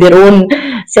came up with their own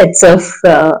sets of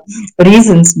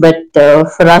reasons, but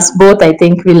for us both, I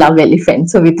think we love elephant,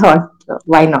 so we thought,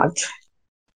 why not?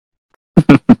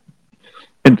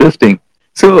 Interesting.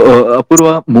 So,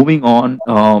 Apurva, moving on,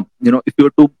 if you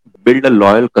were to build a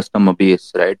loyal customer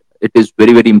base, right, it is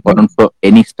very, very important Yes. for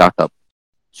any startup.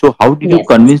 So, how did you Yes.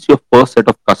 convince your first set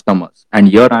of customers? And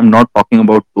here, I'm not talking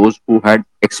about those who had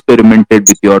experimented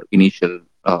with your initial,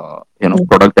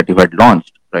 product that you had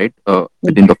launched, right,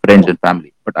 within the friends Yeah. and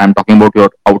family. But I'm talking about your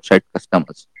outside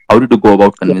customers. How did you go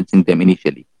about Yeah. convincing them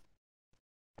initially?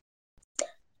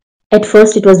 At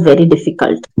first it was very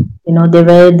difficult. There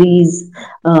were these,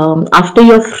 after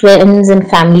your friends and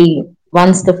family,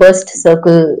 once the first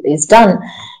circle is done,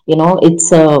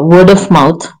 it's word of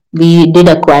mouth. We did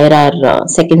acquire our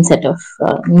second set of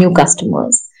new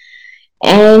customers,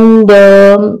 and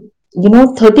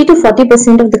 30 to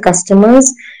 40% of the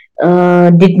customers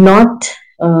did not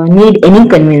need any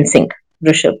convincing.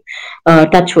 Rishabh,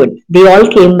 touchwood, they all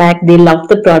came back, they loved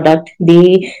the product,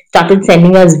 they started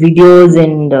sending us videos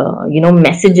and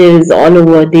messages all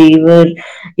over. They were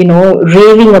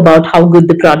raving about how good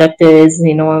the product is.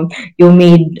 You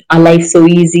made our life so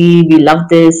easy, we love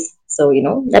this. So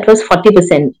that was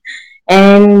 40%.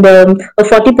 And a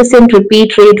 40%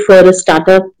 repeat rate for a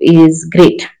startup is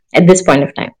great at this point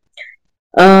of time.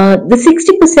 The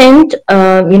 60%,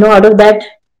 out of that,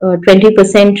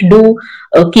 20% do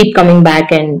keep coming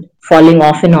back and falling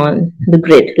off and on the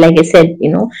grid. Like I said,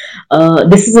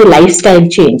 this is a lifestyle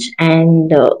change,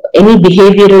 and any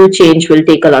behavioral change will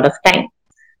take a lot of time.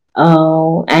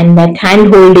 And that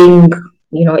hand holding,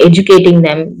 educating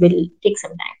them will take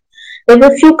some time. There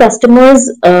were a few customers,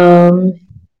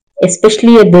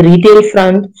 especially at the retail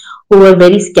front, who were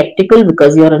very skeptical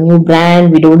because you're a new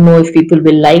brand. We don't know if people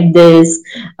will like this.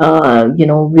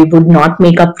 We would not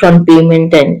make upfront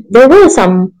payment, and there were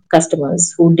some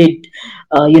customers who did,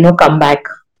 come back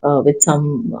with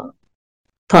some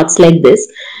thoughts like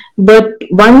this. But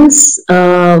once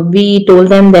we told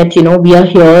them that we are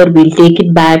here, we'll take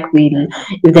it back. We'll,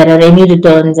 if there are any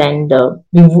returns, and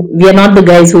we are not the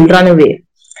guys who'll run away.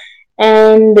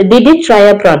 And they did try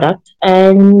a product,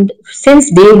 and since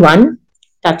day one,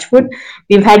 touchwood,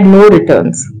 we've had no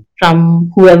returns from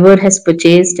whoever has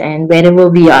purchased and wherever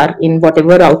we are in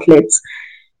whatever outlets.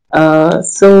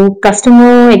 So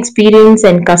customer experience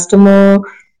and customer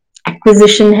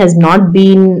acquisition has not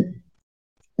been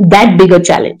that big a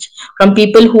challenge from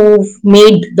people who've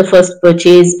made the first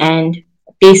purchase and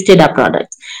tasted our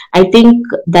products. I think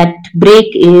that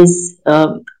break is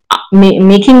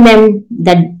making them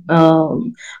that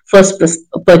first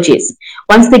purchase.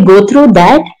 Once they go through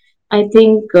that, I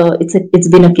think it's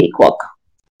been a cakewalk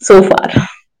so far.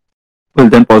 Well,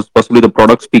 then possibly the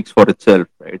product speaks for itself,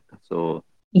 right? So,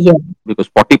 Yeah, because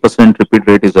 40% repeat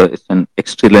rate is an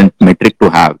excellent metric to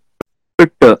have.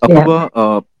 But yeah.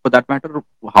 Apurva, for that matter,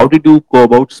 how did you go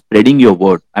about spreading your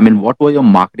word? I mean, what were your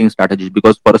marketing strategies?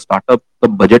 Because for a startup, the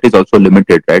budget is also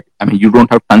limited, right? I mean, you don't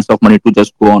have tons of money to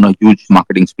just go on a huge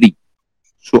marketing spree.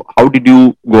 So, how did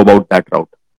you go about that route?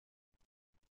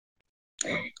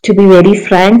 To be very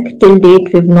frank, till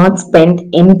date, we've not spent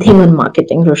anything on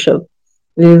marketing, Rishabh.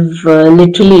 We've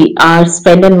literally, our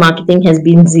spend on marketing has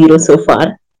been zero so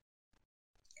far.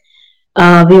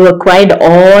 We've acquired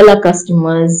all our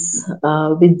customers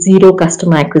with zero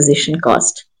customer acquisition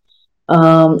cost.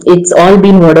 It's all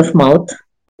been word of mouth.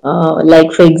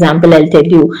 Like for example, I'll tell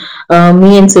you,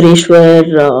 me and Suresh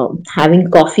were having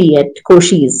coffee at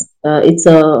Koshi's. It's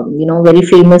a very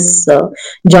famous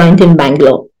joint in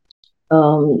Bangalore.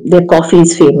 Their coffee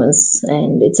is famous,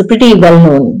 and it's a pretty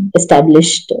well-known,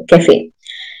 established cafe.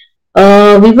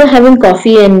 We were having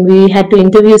coffee, and we had to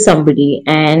interview somebody,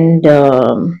 and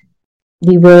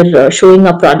we were showing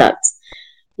our products.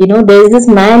 There's this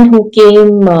man who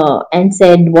came and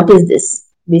said, "What is this?"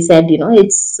 We said,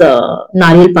 "It's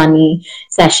nariyal pani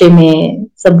sachet mein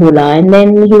sab bola." And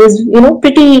then he was,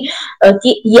 pretty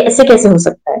कि ये ऐसे कैसे हो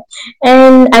सकता है?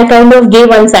 And I kind of gave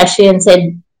one sachet and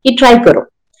said, "He try karo."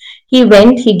 He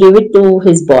went, he gave it to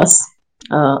his boss.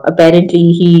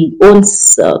 Apparently, he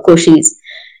owns Koshi's.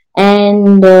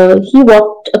 And he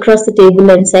walked across the table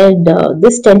and said,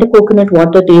 "This tender coconut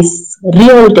water tastes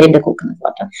real tender coconut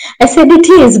water." I said, "It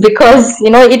is, because,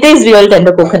 it is real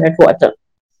tender coconut water."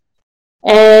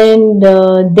 And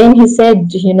then he said,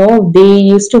 they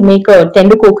used to make a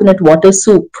tender coconut water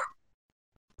soup,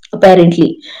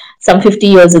 apparently. some 50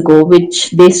 years ago,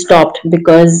 which they stopped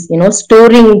because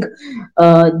storing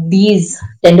these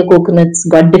tender coconuts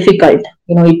got difficult.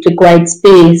 It required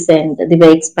space, and they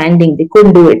were expanding. They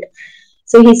couldn't do it.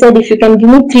 So he said, if you can give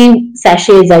me 3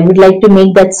 sachets, I would like to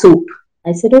make that soup.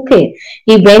 I said, okay.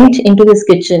 He went into his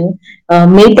kitchen,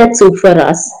 made that soup for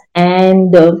us,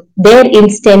 and there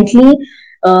instantly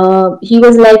he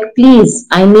was like, please,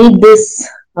 I need this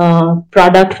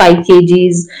product 5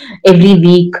 kgs every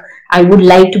week. I would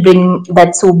like to bring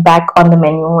that soup back on the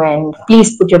menu, and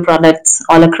please put your products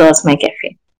all across my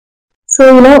cafe.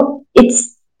 So,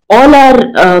 it's all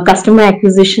our customer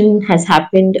acquisition has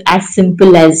happened as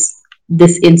simple as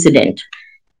this incident.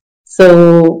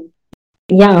 So,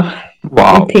 yeah, I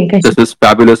Wow, think I this should. is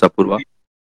fabulous, Apurva.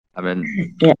 I mean,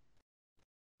 Yeah.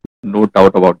 no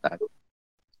doubt about that.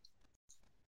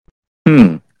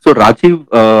 So Rajiv,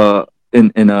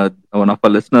 one of our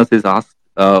listeners is asked,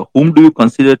 whom do you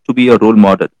consider to be a role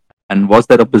model, and was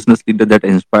there a business leader that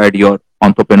inspired your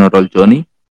entrepreneurial journey?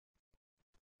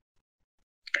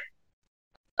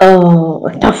 Oh,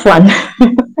 tough one.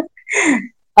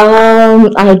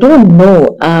 I don't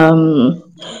know.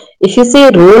 If you say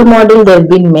role model, there have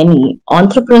been many.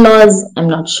 Entrepreneurs, I'm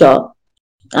not sure.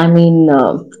 I mean,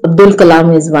 Abdul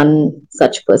Kalam is one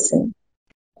such person.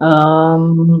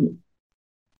 Um,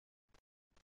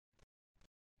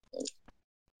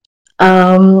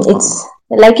 it's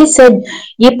like I said,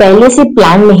 ये पहले से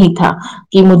plan नहीं था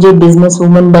कि मुझे business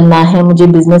woman बनना है, मुझे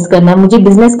बिजनेस करना है, मुझे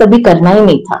बिजनेस कभी करना ही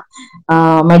नहीं था.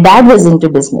 My dad was into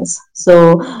business,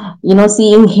 so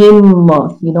seeing him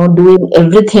doing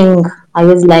everything, I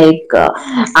was like,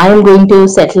 I am going to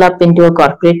settle up into a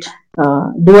corporate,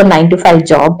 do a 9 to 5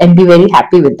 job and be very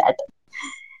happy with that.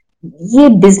 ये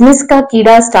business का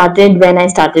कीड़ा started when I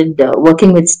started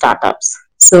working with startups.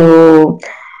 So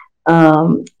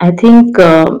I think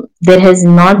there has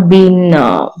not been,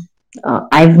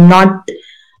 I've not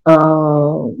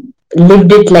uh,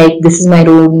 lived it like this is my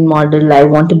role model. I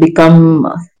want to become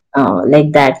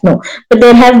like that. No, but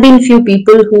there have been few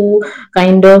people who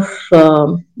kind of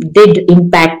did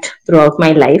impact throughout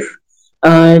my life,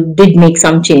 did make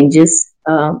some changes.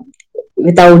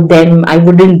 Without them, I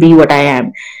wouldn't be what I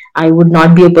am. I would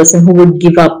not be a person who would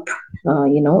give up.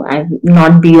 I would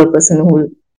not be a person who will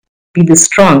be this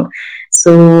strong.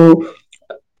 So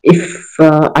if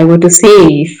I were to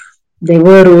say, if there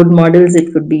were role models,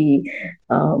 it would be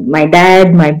my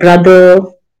dad, my brother,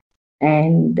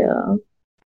 and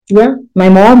yeah, my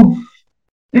mom.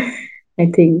 I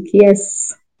think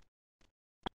yes.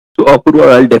 So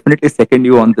Apurva, I'll definitely second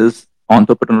you on this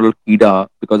entrepreneurial kida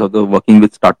because of the working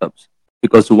with startups.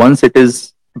 Because once it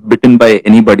is bitten by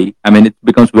anybody, I mean, it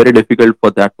becomes very difficult for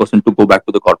that person to go back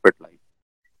to the corporate life.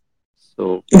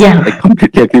 So I Yeah,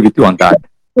 completely agree with you on that.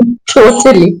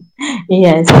 totally.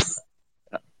 Yes.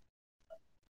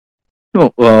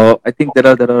 No, I think there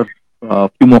are a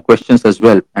few more questions as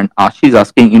well. And Ashi is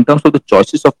asking, in terms of the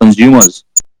choices of consumers,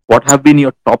 what have been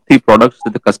your top 3 products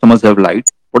that the customers have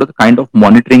liked? What are the kind of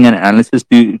monitoring and analysis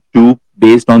do you do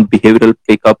based on behavioral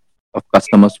pickup of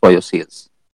customers for your sales?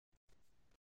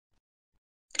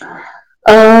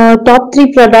 Top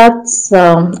three products.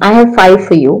 I have five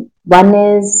for you. One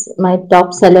is my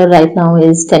top seller right now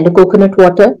is tender coconut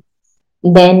water.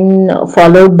 Then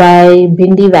followed by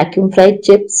bhindi vacuum fried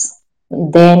chips.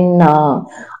 Then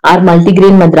our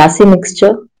multigrain madrasi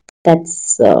mixture,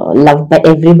 that's loved by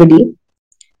everybody,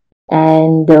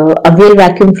 and Avel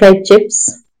vacuum fried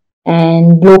chips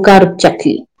and low carb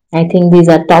chakli. I think these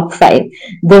are top five.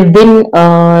 They've been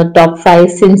top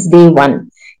five since day one.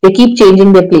 They keep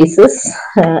changing their places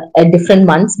at different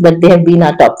months, but they have been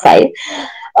our top five.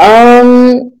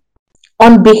 Um,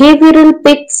 on behavioral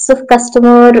picks of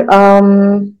customer,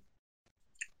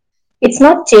 it's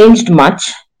not changed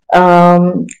much.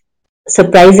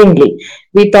 Surprisingly,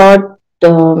 we thought,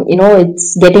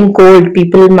 it's getting cold.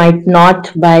 People might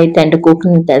not buy tender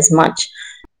coconut as much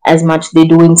they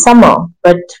do in summer.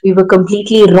 But we were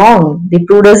completely wrong. They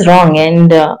proved us wrong,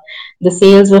 and the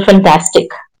sales were fantastic.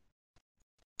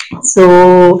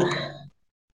 So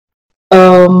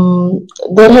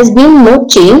there has been no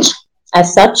change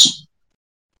as such.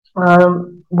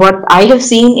 What I have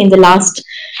seen in the last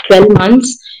 12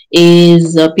 months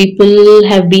is people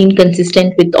have been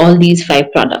consistent with all these five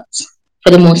products for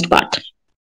the most part.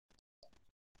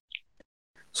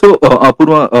 So,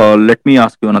 Apurva, let me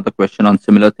ask you another question on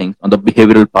similar things on the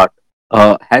behavioral part.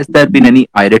 Has there been any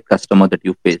irate customer that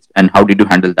you faced, and how did you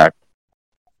handle that?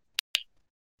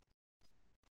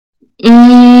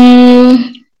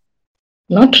 Mm,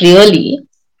 not really,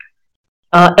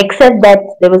 except that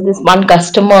there was this one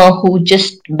customer who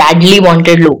just badly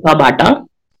wanted loka bata.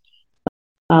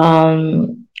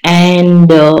 and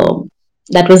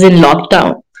that was in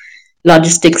lockdown.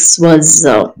 Logistics was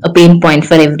a pain point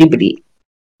for everybody,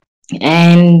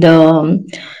 and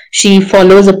she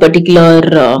follows a particular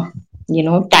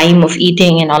time of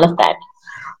eating and all of that.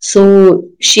 So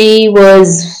she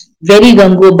was very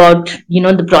gungo about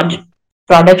the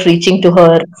product reaching to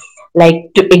her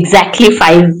like to exactly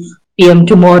 5 p.m.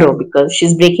 tomorrow, because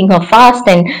she's breaking her fast,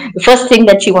 and the first thing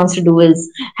that she wants to do is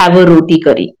have a roti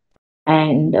curry.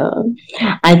 And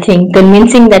I think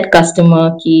convincing that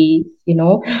customer कि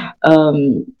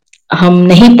um, हम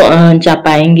नहीं जा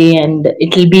पाएंगे and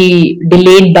it will be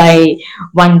delayed by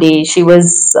one day. She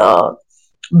was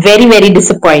very very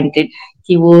disappointed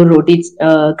कि वो रोटी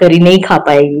करी नहीं खा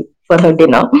पाएगी for her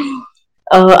dinner.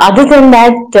 Other than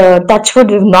that,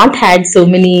 Touchwood, we've not had so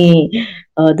many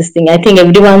this thing. I think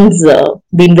everyone's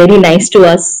been very nice to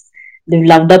us. They've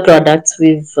loved our products.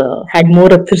 We've had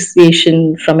more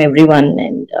appreciation from everyone,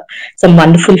 and some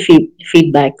wonderful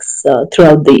feedbacks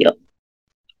throughout the year.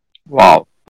 Wow.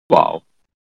 Wow.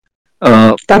 What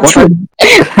I Touchwood.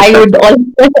 I would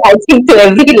also, I think, to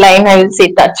every line, I will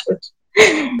say Touchwood.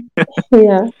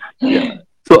 Yeah. Yeah.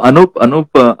 So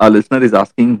Anup, our listener is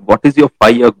asking, what is your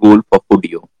 5-year goal for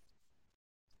Foodio?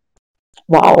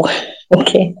 Wow.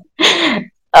 Okay.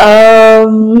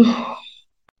 Um,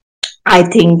 I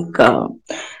think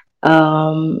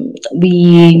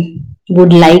we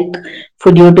would like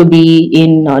Foodio to be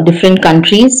in different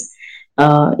countries.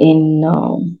 In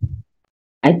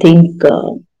I think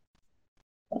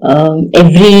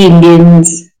every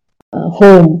Indian's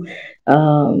home.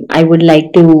 I would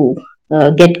like to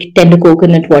get tender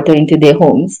coconut water into their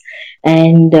homes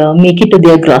and make it to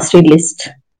their grocery list.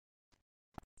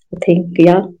 I think,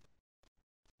 yeah,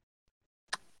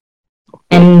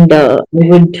 Okay. and I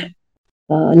would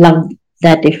love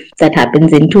that if that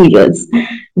happens in 2 years.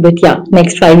 But yeah,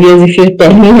 next 5 years, if you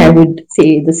tell me, I would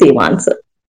say the same answer.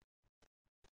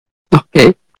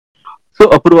 Okay. So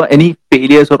Apurva, any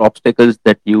failures or obstacles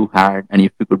that you had, and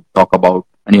if you could talk about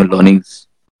any your learnings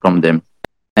from them,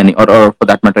 any or for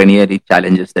that matter, any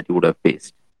challenges that you would have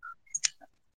faced?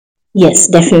 Yes,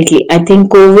 definitely. I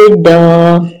think COVID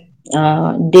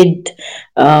did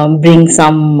bring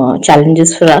some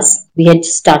challenges for us. We had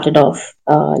started off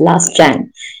last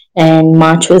Jan, and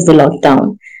March was the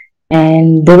lockdown,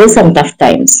 and there were some tough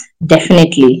times.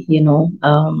 Definitely,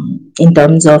 in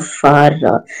terms of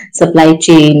our supply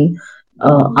chain,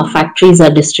 our factories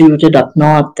are distributed up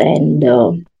north,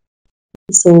 and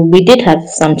so we did have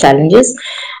some challenges.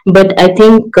 But I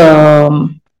think.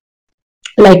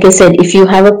 Like I said, if you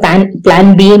have a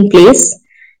plan B in place,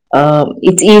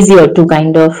 it's easier to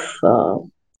kind of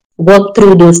work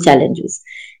through those challenges.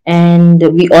 And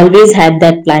we always had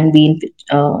that plan B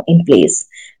in place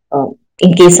uh,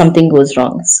 in case something goes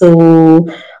wrong. So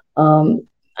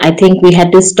I think we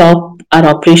had to stop our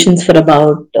operations for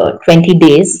about 20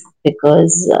 days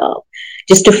because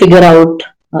just to figure out,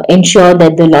 ensure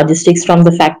that the logistics from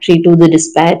the factory to the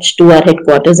dispatch to our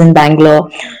headquarters in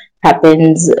Bangalore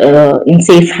happens in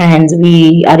safe hands.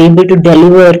 We are able to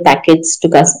deliver packets to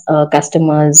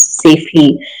customers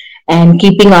safely, and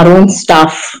keeping our own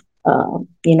staff, health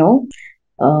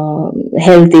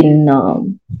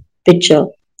in picture.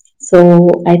 So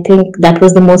I think that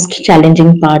was the most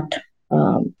challenging part.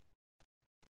 Um,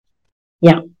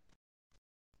 yeah.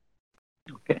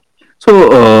 Okay. So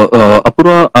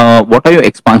Apurva, what are your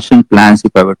expansion plans,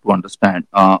 if I were to understand,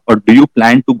 or do you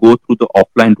plan to go through the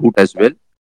offline route as well?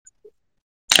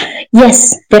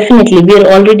 Yes, definitely. We are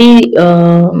already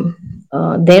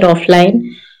there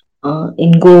offline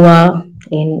in Goa,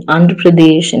 in Andhra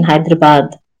Pradesh, in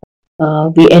Hyderabad.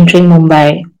 We're entering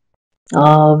Mumbai.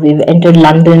 We've entered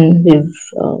London.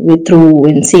 We're through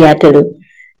in Seattle.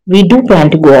 We do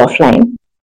plan to go offline.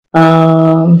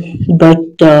 But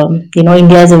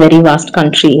India is a very vast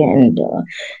country, and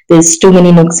there's too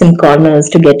many nooks and corners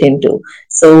to get into.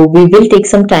 So we will take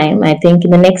some time. I think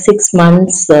in the next 6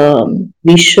 months,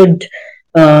 we should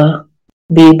uh,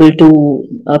 be able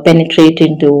to penetrate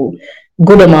into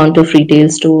good amount of retail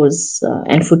stores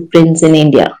and footprints in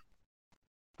India.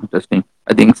 Interesting.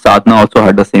 I think Sadhna also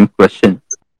had the same question.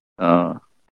 I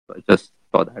just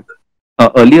saw that.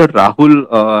 Earlier, Rahul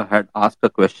had asked a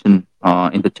question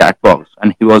in the chat box,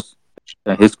 and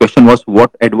his question was,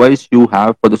 "What advice you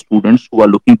have for the students who are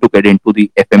looking to get into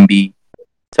the FMB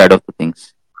side of the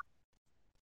things?"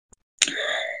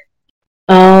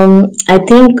 I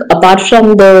think apart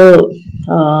from the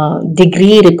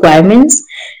degree requirements,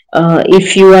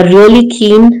 if you are really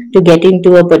keen to get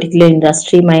into a particular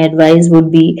industry, my advice would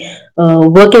be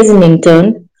work as an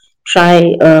intern. Try,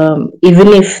 even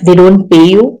if they don't pay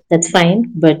you, that's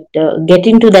fine. But get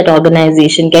into that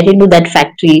organization, get into that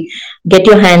factory, get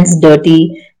your hands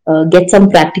dirty, get some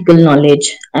practical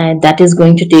knowledge, and that is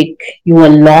going to take you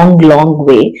a long, long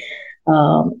way.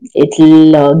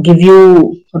 It'll give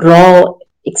you raw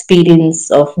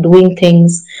experience of doing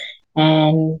things,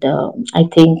 and I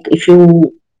think if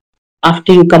you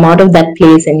after you come out of that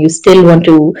place and you still want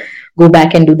to go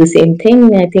back and do the same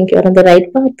thing, I think you're on the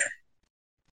right path.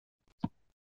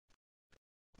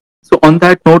 So on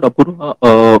that note,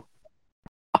 Apurva,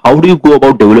 how do you go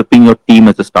about developing your team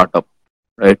as a startup,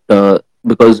 right?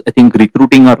 Because I think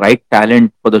recruiting a right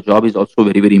talent for the job is also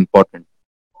very, very important.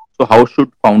 So how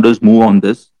should founders move on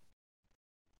this?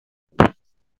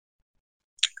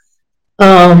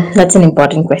 That's an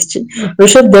important question.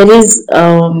 Rishabh, there is,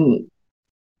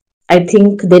 I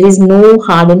think, there is no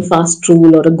hard and fast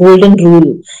rule or a golden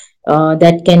rule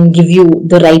that can give you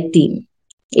the right team.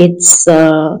 It's,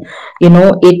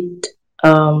 it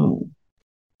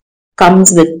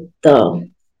comes with,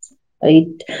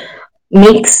 it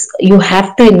makes you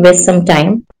have to invest some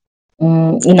time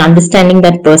in understanding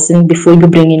that person before you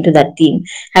bring into that team.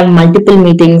 Have multiple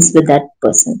meetings with that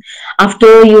person.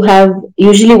 After you have,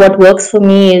 usually what works for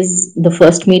me is the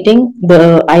first meeting.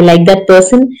 The I like that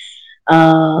person.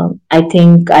 I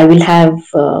think I will have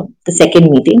the second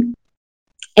meeting.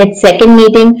 At second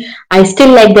meeting, I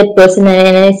still like that person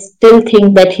and I still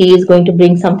think that he is going to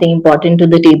bring something important to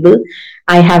the table.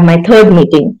 I have my third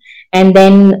meeting, and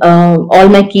then all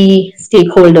my key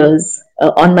stakeholders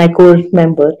on my core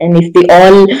member, and if they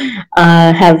all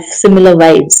have similar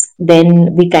vibes,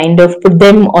 then we kind of put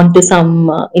them onto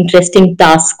some interesting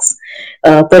tasks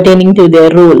pertaining to their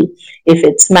role. If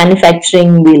it's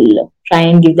manufacturing, we'll try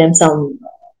and give them some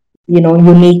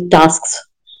unique tasks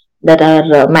that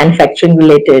are manufacturing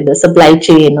related, supply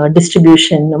chain or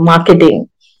distribution, marketing.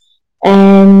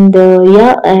 And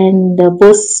yeah, and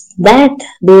post that,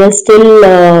 they are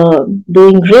still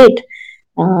doing great.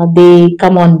 They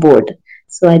come on board.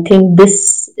 So I think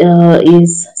this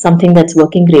is something that's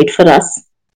working great for us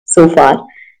so far.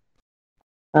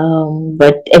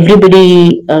 But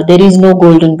everybody, there is no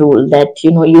golden rule that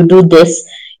you do this,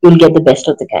 you'll get the best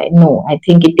of the guy. No, I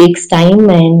think it takes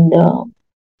time, and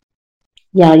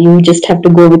yeah, you just have to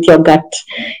go with your gut,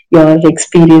 your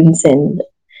experience, and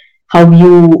how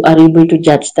you are able to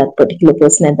judge that particular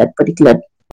person at that particular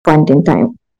point in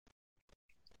time.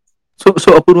 So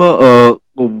Apurva,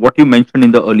 what you mentioned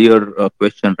in the earlier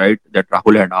question, right, that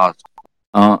Rahul had asked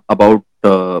about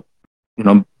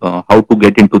how to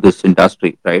get into this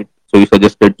industry, right? So you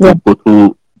suggested Yeah, to go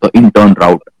through the intern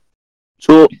route.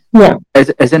 So yeah.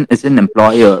 as an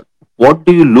employer, what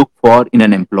do you look for in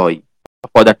an employee?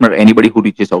 For that matter, anybody who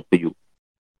reaches out to you,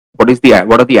 what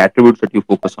are the attributes that you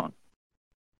focus on?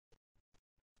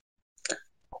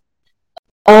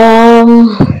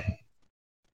 Um,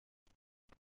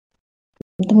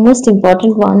 the most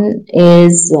important one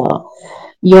is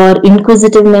your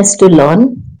inquisitiveness to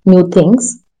learn new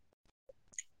things,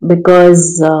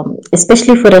 because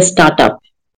especially for a startup,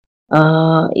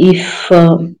 if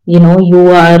you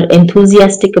are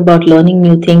enthusiastic about learning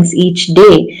new things each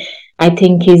day, I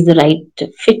think he's the right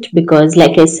fit. Because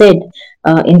like I said,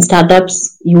 in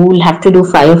startups you will have to do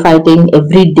firefighting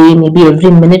every day, maybe every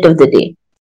minute of the day.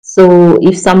 So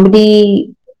if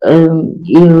somebody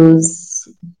is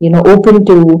open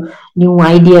to new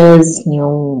ideas,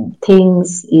 new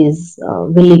things, is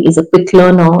willing, is a quick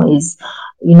learner, is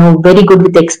very good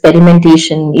with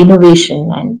experimentation,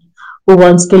 innovation, and who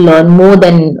wants to learn more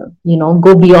than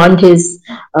go beyond his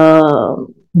uh,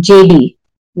 JD,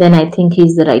 then I think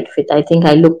he's the right fit. I think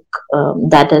I look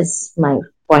that as my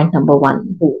point number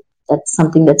one. That's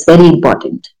something that's very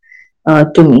important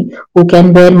to me. Who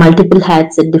can wear multiple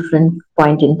hats at different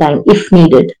point in time if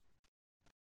needed,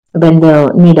 when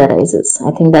the need arises.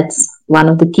 I think that's one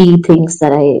of the key things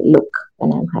that I look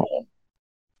when I'm hiring.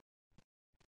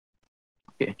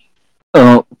 Okay.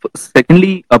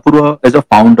 Secondly, Apurva, as a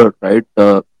founder, right,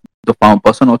 the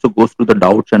person also goes through the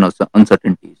doubts and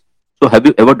uncertainties. So, have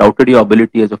you ever doubted your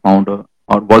ability as a founder,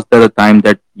 or was there a time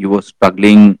that you were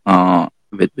struggling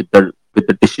with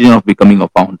the decision of becoming a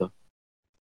founder?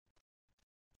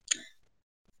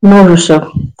 No, Rishabh.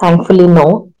 Thankfully,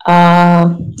 no.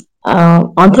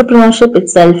 Entrepreneurship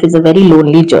itself is a very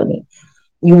lonely journey.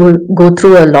 You will go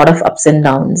through a lot of ups and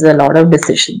downs, a lot of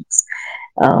decisions.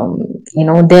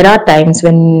 There are times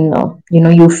when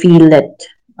you feel that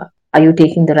are you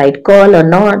taking the right call or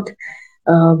not.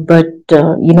 But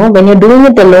when you're doing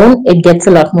it alone, it gets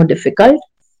a lot more difficult.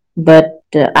 But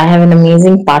I have an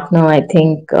amazing partner. I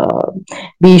think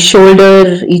we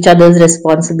shoulder each other's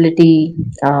responsibility.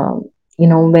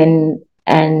 When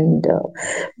and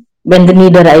when the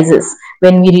need arises,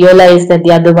 when we realize that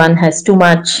the other one has too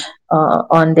much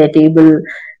on their table.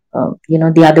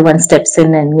 The other one steps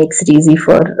in and makes it easy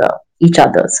for each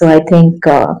other. So I think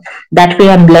that way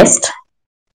I'm blessed.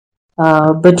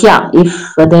 But yeah,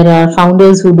 if there are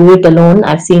founders who do it alone,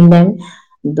 I've seen them.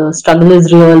 The struggle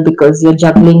is real because you're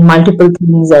juggling multiple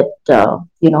things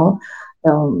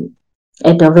um,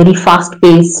 at a very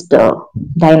fast-paced,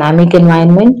 dynamic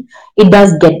environment. It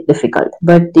does get difficult.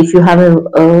 But if you have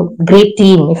a great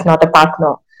team, if not a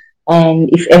partner, and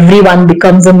if everyone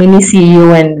becomes a mini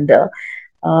CEO and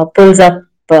pulls up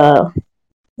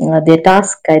their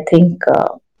task, I think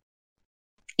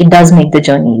it does make the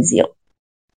journey easier.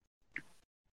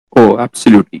 Oh,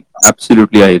 absolutely,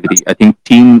 absolutely. I agree. I think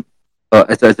team,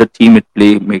 as a team, it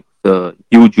play makes a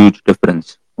huge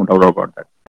difference. No doubt about that.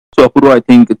 So, Apurva, I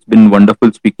think it's been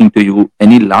wonderful speaking to you.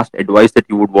 Any last advice that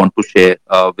you would want to share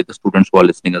with the students who are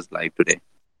listening us live today?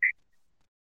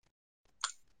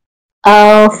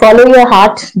 Follow your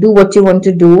heart, do what you want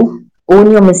to do,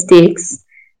 own your mistakes.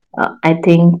 I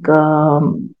think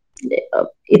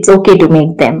it's okay to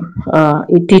make them.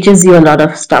 It teaches you a lot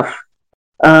of stuff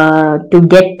to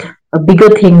get bigger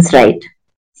things right.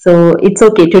 So it's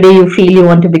okay. Today you feel you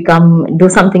want to do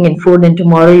something in food, and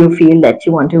tomorrow you feel that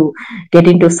you want to get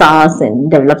into SaaS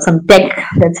and develop some tech.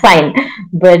 That's fine,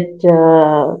 but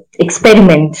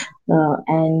experiment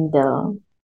and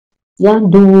yeah,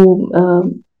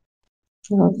 do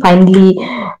finally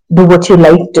do what you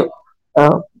like to,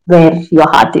 where your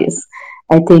heart is.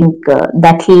 I think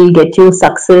that will get you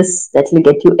success. That will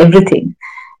get you everything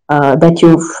that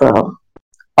you've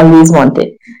always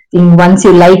wanted. And once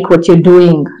you like what you're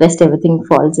doing, rest everything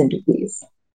falls into place.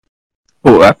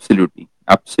 Oh, absolutely,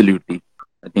 absolutely.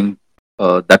 I think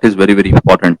that is very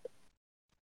important.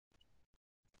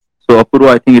 So, Apurva,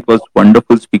 I think it was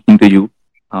wonderful speaking to you.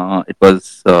 It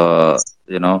was,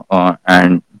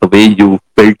 and the way you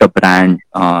built a brand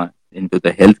into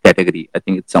the health category, I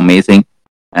think it's amazing.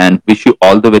 And wish you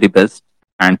all the very best.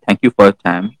 And thank you for your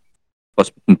time, for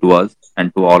speaking to us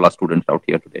and to all our students out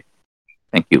here today.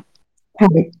 Thank you.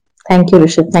 Right. Thank you,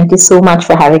 Rishabh. Thank you so much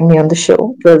for having me on the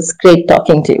show. It was great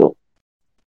talking to you.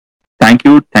 Thank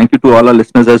you. Thank you to all our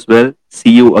listeners as well.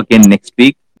 See you again next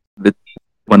week with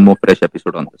one more fresh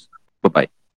episode on this. Bye bye.